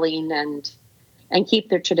excelling and keep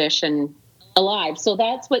their tradition alive. So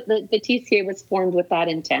that's what the TCA was formed with, that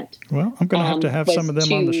intent. Well, I'm going to have some of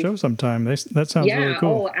them on the show sometime. That sounds really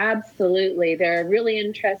cool. Oh, absolutely. They're a really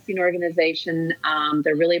interesting organization.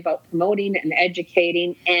 They're really about promoting and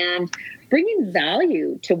educating and bringing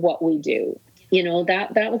value to what we do.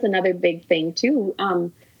 That was another big thing too.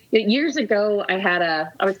 Years ago, I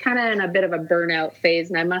was kind of in a bit of a burnout phase,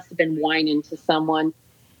 and I must have been whining to someone.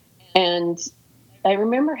 And I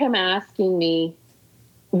remember him asking me,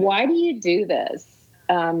 why do you do this?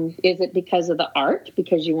 Is it because of the art,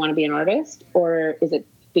 because you want to be an artist, or is it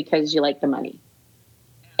because you like the money?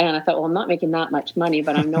 And I thought, well, I'm not making that much money,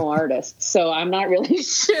 but I'm no artist, so I'm not really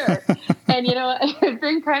sure. And, I've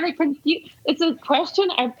been kind of confused. It's a question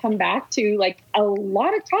I've come back to like a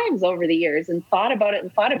lot of times over the years and thought about it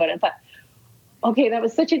and thought, okay, that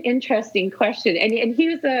was such an interesting question. And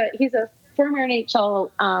he's a former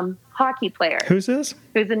NHL hockey player. Who's this?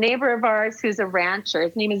 Who's a neighbor of ours, who's a rancher.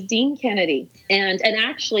 His name is Dean Kennedy, and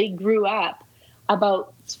actually grew up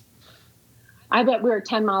I bet we were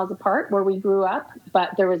 10 miles apart where we grew up,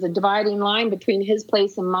 but there was a dividing line between his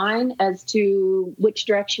place and mine as to which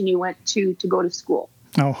direction you went to go to school.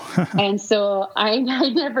 Oh. And so I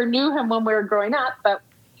never knew him when we were growing up, but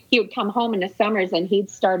he would come home in the summers, and he'd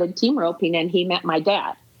started team roping, and he met my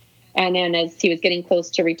dad. And then as he was getting close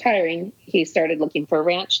to retiring, he started looking for a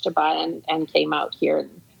ranch to buy, and came out here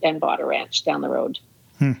and bought a ranch down the road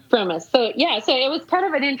from us. So, yeah, so it was kind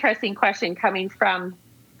of an interesting question coming from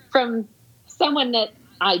someone that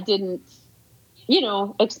I didn't,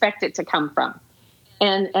 expect it to come from.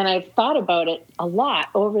 And I've thought about it a lot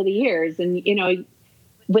over the years. And,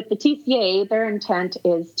 with the TCA, their intent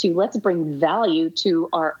is to let's bring value to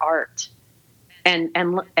our art and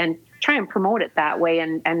try and promote it that way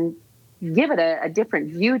and give it a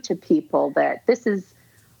different view to people that this is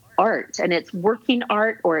art and it's working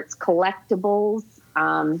art or it's collectibles,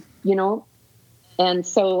 And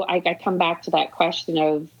so I come back to that question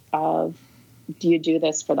of do you do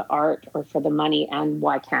this for the art or for the money, and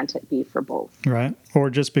why can't it be for both? Right. Or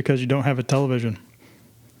just because you don't have a television.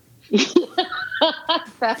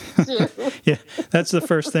 That's true. Yeah, that's the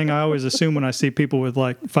first thing I always assume when I see people with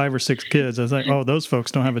like 5 or 6 kids. I was like, oh, those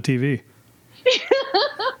folks don't have a TV.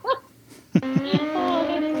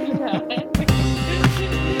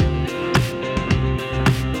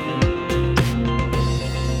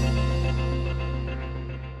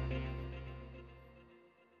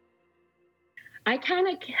 I kind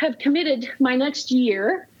of have committed my next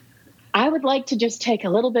year. I would like to just take a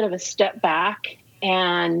little bit of a step back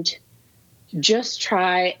and just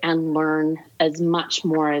try and learn as much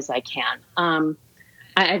more as I can.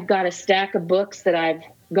 I've got a stack of books that I've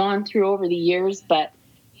gone through over the years, but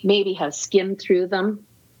maybe have skimmed through them,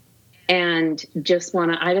 and I just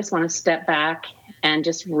want to step back and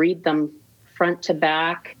just read them front to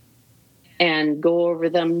back and go over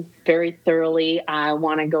them very thoroughly. I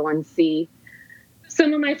want to go and see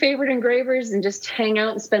some of my favorite engravers and just hang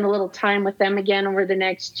out and spend a little time with them again over the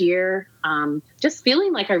next year. Just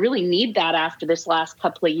feeling like I really need that after this last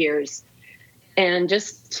couple of years, and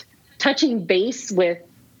just touching base with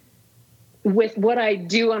what I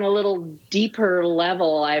do on a little deeper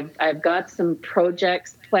level. I've got some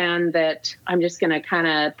projects planned that I'm just going to kind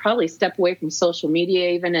of probably step away from social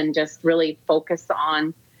media even and just really focus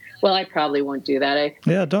on. Well, I probably won't do that.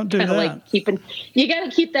 Don't do that. Like you got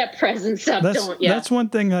to keep that presence up, don't you? That's one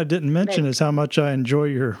thing I didn't mention is how much I enjoy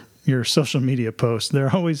your social media posts.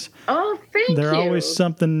 They're always They're always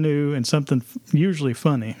something new and something usually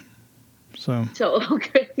funny. So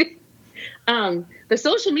good. The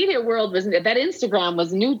social media world that Instagram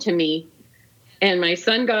was new to me, and my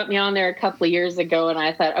son got me on there a couple of years ago, and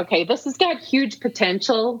I thought, okay, this has got huge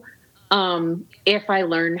potential if I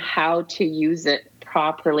learn how to use it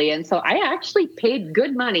properly. And so I actually paid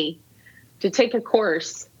good money to take a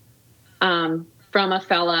course from a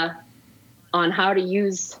fella on how to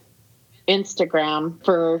use Instagram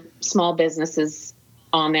for small businesses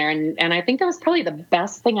on there. And I think that was probably the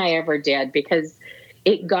best thing I ever did, because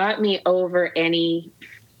it got me over any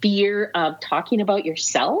fear of talking about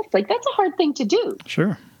yourself. Like, that's a hard thing to do.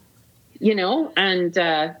 Sure. And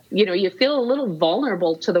you feel a little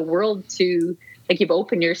vulnerable to the world to, like, you've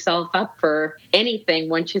opened yourself up for anything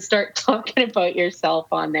once you start talking about yourself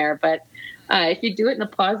on there. But if you do it in a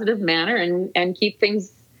positive manner and keep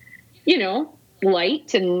things,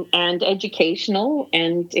 light and educational,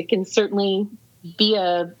 and it can certainly be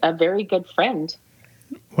a very good friend.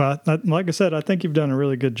 Well, like I said, I think you've done a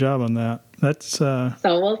really good job on that. That's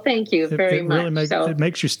well, thank you very much. It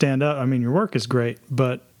makes you stand out. I mean, your work is great,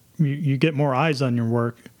 but you get more eyes on your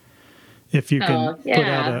work if you can put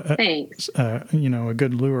out a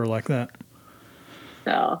good lure like that.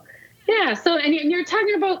 So, yeah. So, and you're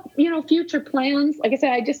talking about, future plans. Like I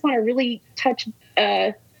said, I just want to really touch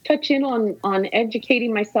in on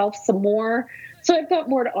educating myself some more. So I've got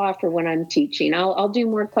more to offer when I'm teaching. I'll do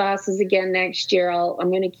more classes again next year. I'm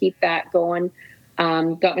going to keep that going.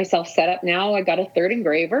 Got myself set up now. I got a third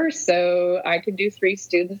engraver, so I can do 3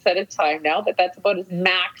 students at a time now, but that's about as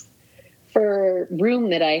max for room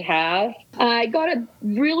that I have. I got a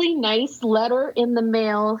really nice letter in the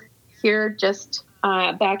mail here just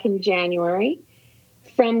back in January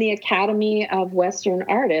from the Academy of Western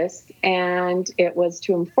Artists, and it was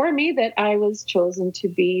to inform me that I was chosen to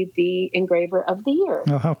be the Engraver of the Year.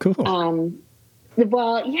 Oh, how cool.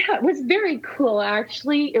 Well, yeah, it was very cool,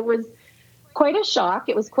 actually. It was quite a shock.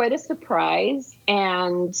 It was quite a surprise,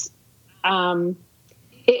 and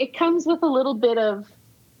it comes with a little bit of,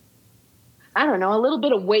 a little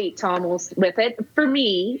bit of weight almost with it, for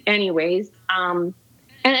me anyways. And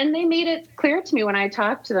they made it clear to me when I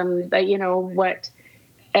talked to them that,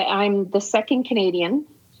 I'm the second Canadian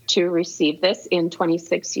to receive this in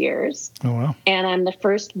 26 years. Oh, wow. And I'm the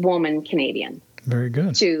first woman Canadian. Very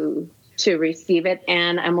good. To receive it.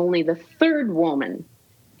 And I'm only the third woman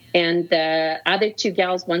And the other two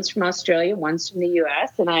gals, one's from Australia, one's from the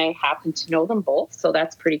U.S., and I happen to know them both, so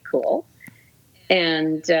that's pretty cool.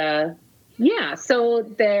 And, so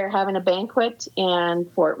they're having a banquet in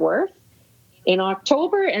Fort Worth in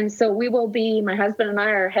October, and so my husband and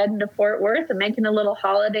I are heading to Fort Worth and making a little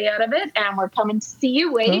holiday out of it, and we're coming to see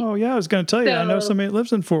you, Wade. Oh, yeah, I was going to tell you, I know somebody that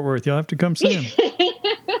lives in Fort Worth. You'll have to come see him.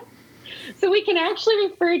 So we can actually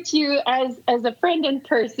refer to you as a friend in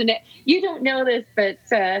person. You don't know this, but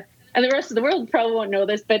and the rest of the world probably won't know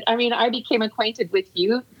this, but I mean, I became acquainted with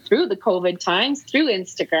you through the COVID times, through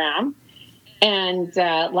Instagram, and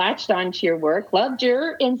latched onto your work, loved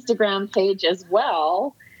your Instagram page as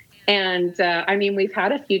well. And we've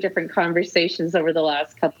had a few different conversations over the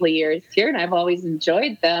last couple of years here, and I've always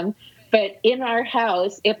enjoyed them. But in our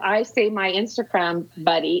house, if I say my Instagram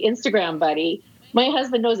buddy, my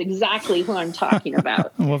husband knows exactly who I'm talking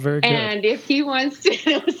about. Well, very good. And if he wants to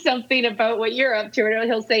know something about what you're up to,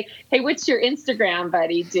 he'll say, "Hey, what's your Instagram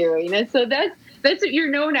buddy doing?" And so that's what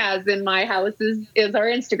you're known as in my house is our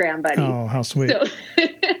Instagram buddy. Oh, how sweet.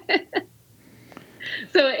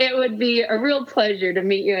 So it would be a real pleasure to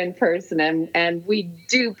meet you in person, and we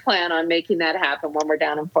do plan on making that happen when we're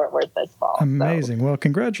down in Fort Worth this fall. Amazing. So, well,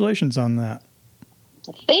 congratulations on that.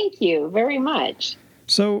 Thank you very much.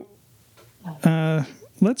 So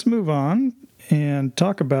let's move on and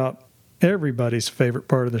talk about everybody's favorite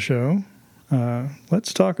part of the show.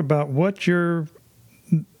 Let's talk about what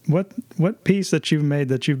piece that you've made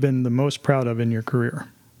that you've been the most proud of in your career.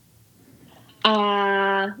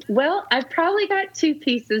 Well, I've probably got two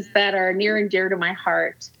pieces that are near and dear to my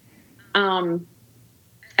heart.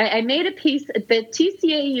 I made a piece. The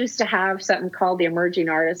TCA used to have something called the Emerging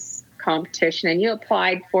Artists Competition, and you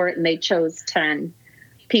applied for it, and they chose 10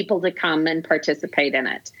 people to come and participate in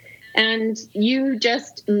it. And you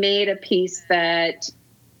just made a piece that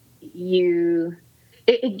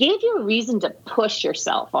it gave you a reason to push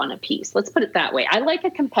yourself on a piece. Let's put it that way. I like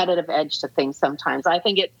a competitive edge to things sometimes. I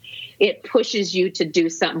think it pushes you to do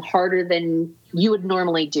something harder than you would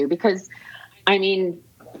normally do, because, I'm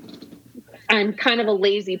kind of a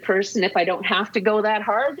lazy person. If I don't have to go that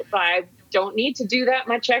hard, if I don't need to do that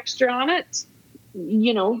much extra on it,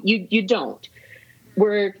 you don't.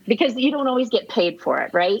 Because you don't always get paid for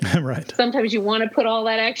it, right? Right. Sometimes you want to put all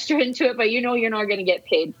that extra into it, but you're not going to get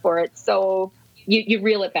paid for it. So you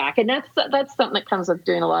reel it back. And that's something that comes with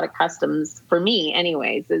doing a lot of customs, for me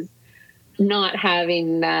anyways, is not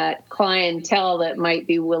having that clientele that might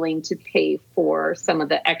be willing to pay for some of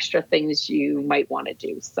the extra things you might want to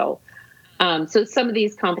do. So some of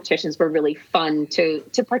these competitions were really fun to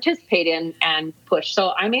participate in and push.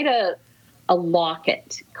 So I made a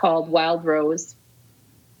locket called Wild Rose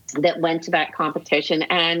that went to that competition,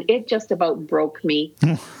 and it just about broke me.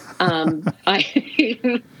 I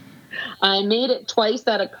made it twice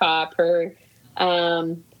out of copper.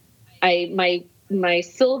 My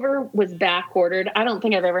silver was back ordered. I don't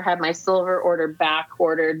think I've ever had my silver order back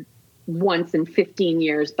ordered once in 15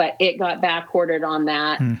 years, but it got back ordered on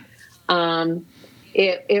that.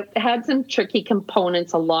 It had some tricky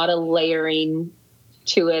components, a lot of layering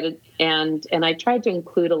to it, and I tried to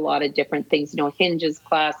include a lot of different things, hinges,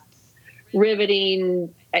 clasps,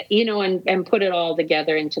 riveting, and put it all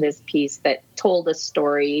together into this piece that told a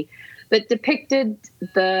story that depicted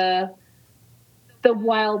the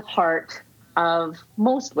wild heart of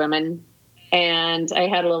most women. And I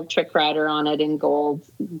had a little trick rider on it in gold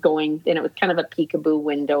and it was kind of a peekaboo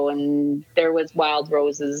window, and there was wild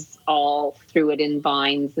roses all through it in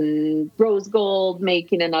vines, and rose gold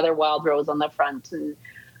making another wild rose on the front. And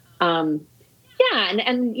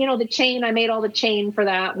the chain, I made all the chain for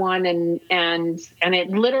that one. And it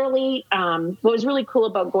literally, what was really cool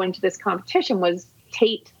about going to this competition was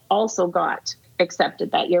Tate also got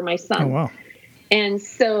accepted that year, my son. Oh, wow. And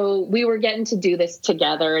so we were getting to do this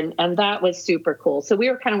together, and that was super cool. So we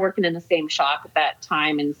were kind of working in the same shop at that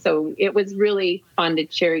time. And so it was really fun to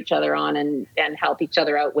cheer each other on and help each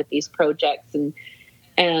other out with these projects. And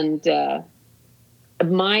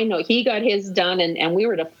he got his done, and we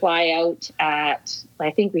were to fly out at,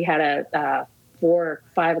 I think we had a 4 or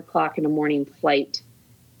 5 o'clock in the morning flight,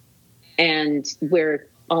 and we're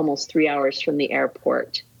almost 3 hours from the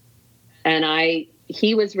airport. And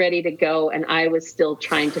he was ready to go, and I was still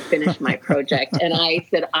trying to finish my project. And I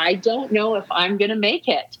said, I don't know if I'm going to make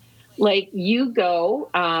it. Like, you go.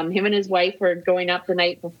 Him and his wife were going up the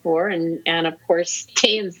night before, and of course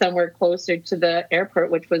staying somewhere closer to the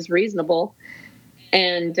airport, which was reasonable.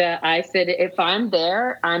 And I said, if I'm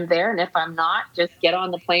there, I'm there. And if I'm not, just get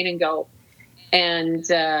on the plane and go. And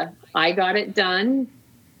I got it done.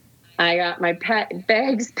 I got my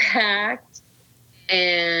bags packed,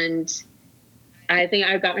 and I think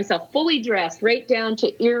I got myself fully dressed, right down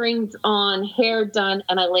to earrings on, hair done,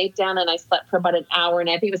 and I laid down and I slept for about an hour. And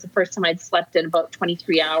I think it was the first time I'd slept in about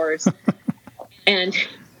 23 hours. and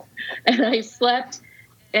I slept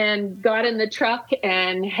and got in the truck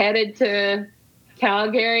and headed to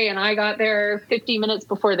Calgary, and I got there 50 minutes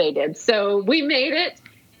before they did. So we made it.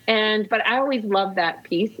 But I always loved that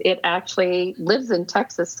piece. It actually lives in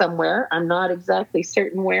Texas somewhere. I'm not exactly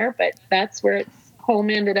certain where, but that's where its home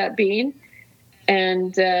ended up being.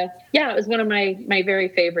 And it was one of my very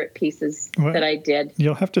favorite pieces that I did.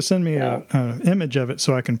 You'll have to send me an image of it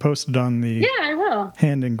so I can post it on the I will.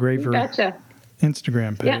 Hand Engraver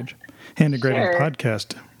Instagram page. Yeah. Hand Engraving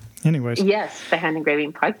Podcast. Anyways. Yes, the Hand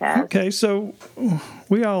Engraving Podcast. Okay, so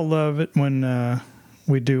we all love it when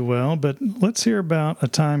we do well, but let's hear about a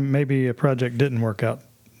time maybe a project didn't work out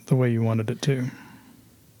the way you wanted it to.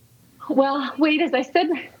 Well, Wade, as I said,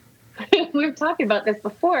 we were talking about this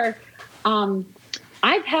before.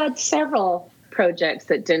 I've had several projects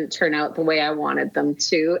that didn't turn out the way I wanted them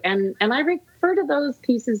to, and I refer to those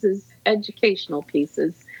pieces as educational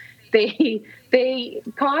pieces. They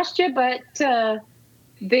cost you, but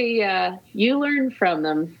you learn from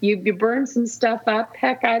them. You burn some stuff up.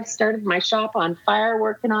 Heck, I've started my shop on fire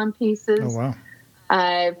working on pieces. Oh wow!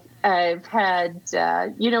 I've had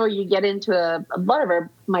you get into a lot of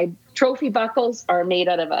my trophy buckles are made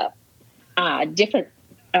out of a different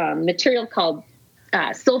material called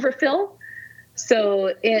silver fill.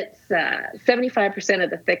 So it's 75% of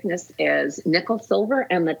the thickness is nickel silver,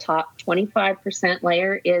 and the top 25%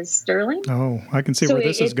 layer is sterling. Oh, I can see where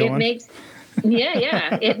this is going. It makes,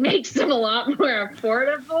 it makes them a lot more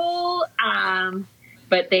affordable.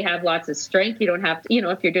 But they have lots of strength. You don't have to,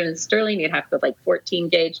 if you're doing sterling, you'd have to 14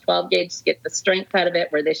 gauge, 12 gauge to get the strength out of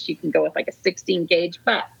it, where this you can go with a 16 gauge.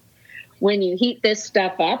 But when you heat this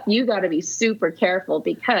stuff up, you got to be super careful,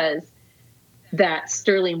 because that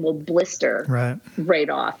sterling will blister right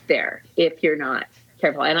off there if you're not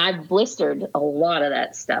careful. And I've blistered a lot of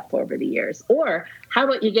that stuff over the years. Or how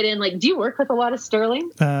about you get in, do you work with a lot of sterling?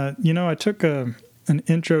 I took an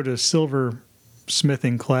intro to silver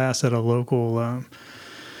smithing class at a local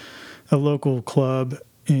club.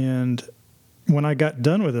 And when I got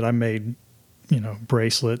done with it, I made,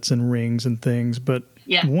 bracelets and rings and things. But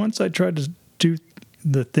once I tried to do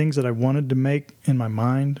the things that I wanted to make in my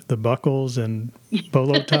mind, the buckles and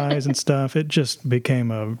bolo ties and stuff, it just became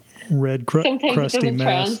a red, crusty mess. Sometimes it doesn't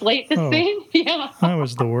translate the same. Yeah. That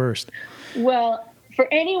was the worst. Well, for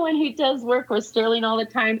anyone who does work with sterling all the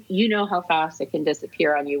time, you know how fast it can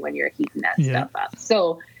disappear on you when you're heating that stuff up.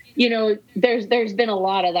 So, there's been a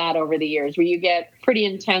lot of that over the years where you get pretty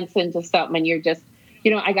intense into something and you're just,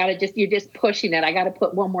 you're just pushing it. I got to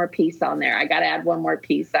put one more piece on there. I got to add one more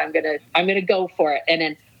piece. I'm going to go for it. And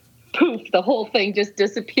then poof, the whole thing just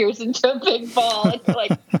disappears into a big ball.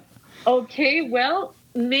 It's okay, well,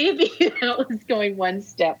 maybe that was going one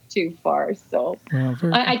step too far. So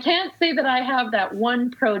I can't say that I have that one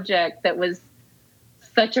project that was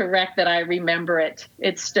such a wreck that I remember it.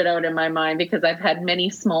 It stood out in my mind, because I've had many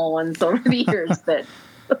small ones over the years that.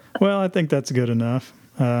 Well, I think that's good enough.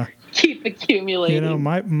 Keep accumulating.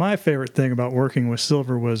 My favorite thing about working with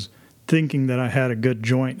silver was thinking that I had a good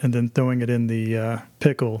joint and then throwing it in the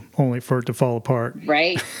pickle only for it to fall apart.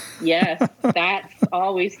 Right. Yes. That's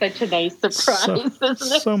always such a nice surprise,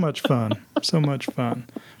 isn't it? So much fun. So much fun.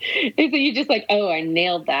 So you're just I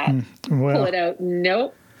nailed that. Pull it out.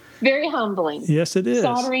 Nope. Very humbling. Yes, it is.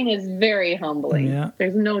 Soldering is very humbling. Yeah.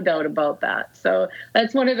 There's no doubt about that. So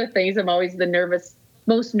that's one of the things I'm always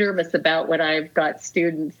most nervous about when I've got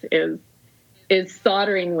students is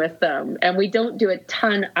soldering with them. And we don't do a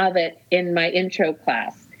ton of it in my intro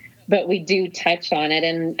class, but we do touch on it.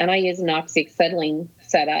 And I use an oxyacetylene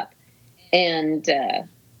setup. And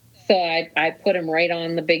so I put them right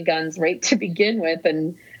on the big guns right to begin with.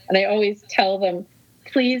 And I always tell them,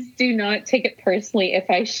 please do not take it personally if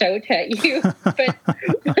I shout at you. But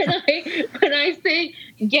when I say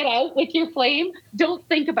get out with your flame, don't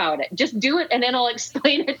think about it. Just do it, and then I'll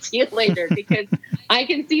explain it to you later, because I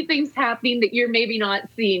can see things happening that you're maybe not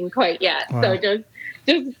seeing quite yet. Wow.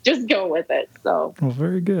 So just go with it. So well,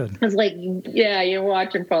 very good. It's you're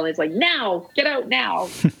watching phone. It's now, get out now.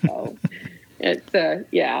 So it's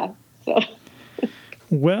So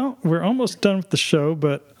well, we're almost done with the show,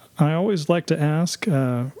 but I always like to ask,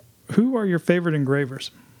 who are your favorite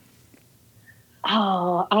engravers?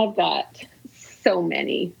 Oh, I've got so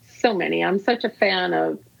many. I'm such a fan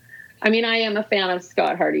of, I am a fan of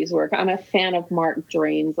Scott Hardy's work. I'm a fan of Mark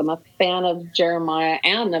Drain's. I'm a fan of Jeremiah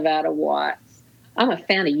and Nevada Watts. I'm a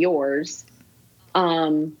fan of yours.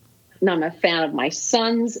 And I'm a fan of my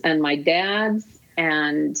son's and my dad's.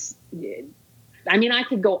 And I mean, I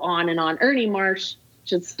could go on and on. Ernie Marsh's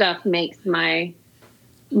stuff makes my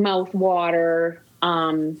mouth water.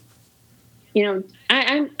 I'm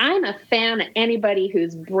a fan of anybody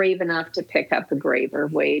who's brave enough to pick up a graver,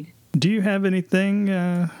 Wade. Do you have anything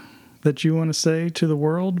that you want to say to the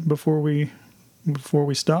world before we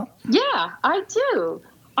stop? Yeah, I do.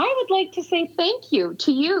 I would like to say thank you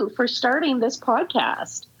to you for starting this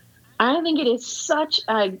podcast. I think it is such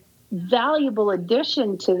a valuable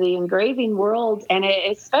addition to the engraving world, and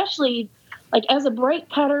especially like as a bright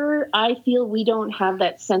cutter, I feel we don't have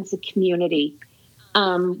that sense of community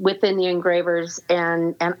within the engravers,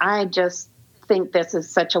 and I just think this is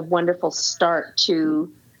such a wonderful start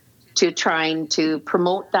to trying to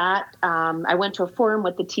promote that. I went to a forum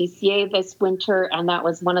with the TCA this winter, and that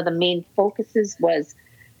was one of the main focuses, was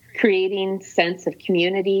creating sense of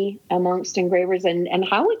community amongst engravers, and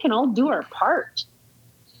how we can all do our part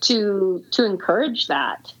to encourage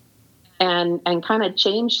that and kind of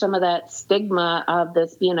change some of that stigma of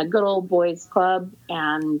this being a good old boys club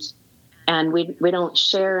and we don't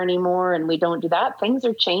share anymore and we don't do that. Things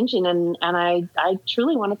are changing, and I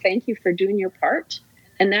truly want to thank you for doing your part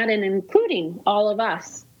in that, and including all of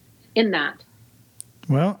us in that.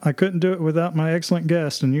 Well, I couldn't do it without my excellent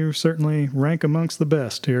guest, and you certainly rank amongst the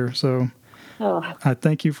best here. So I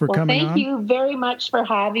thank you for coming on. Thank you very much for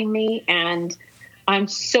having me, and I'm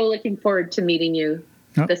so looking forward to meeting you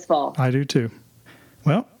this fall. I do too.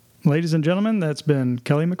 Well, ladies and gentlemen, that's been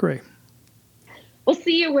Kelly McRae. We'll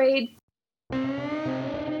see you, Wade.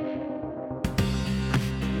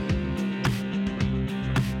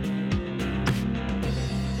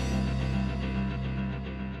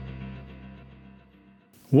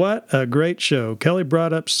 What a great show. Kelly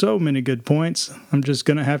brought up so many good points. I'm just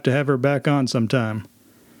going to have her back on sometime.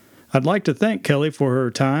 I'd like to thank Kelly for her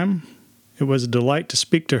time. It was a delight to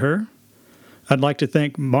speak to her. I'd like to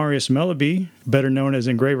thank Marius Melleby, better known as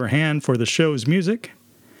Engraver Hand, for the show's music.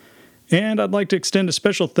 And I'd like to extend a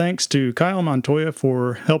special thanks to Kyle Montoya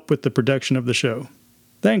for help with the production of the show.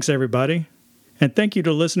 Thanks, everybody. And thank you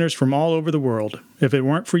to listeners from all over the world. If it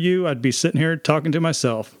weren't for you, I'd be sitting here talking to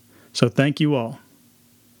myself. So thank you all.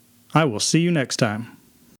 I will see you next time.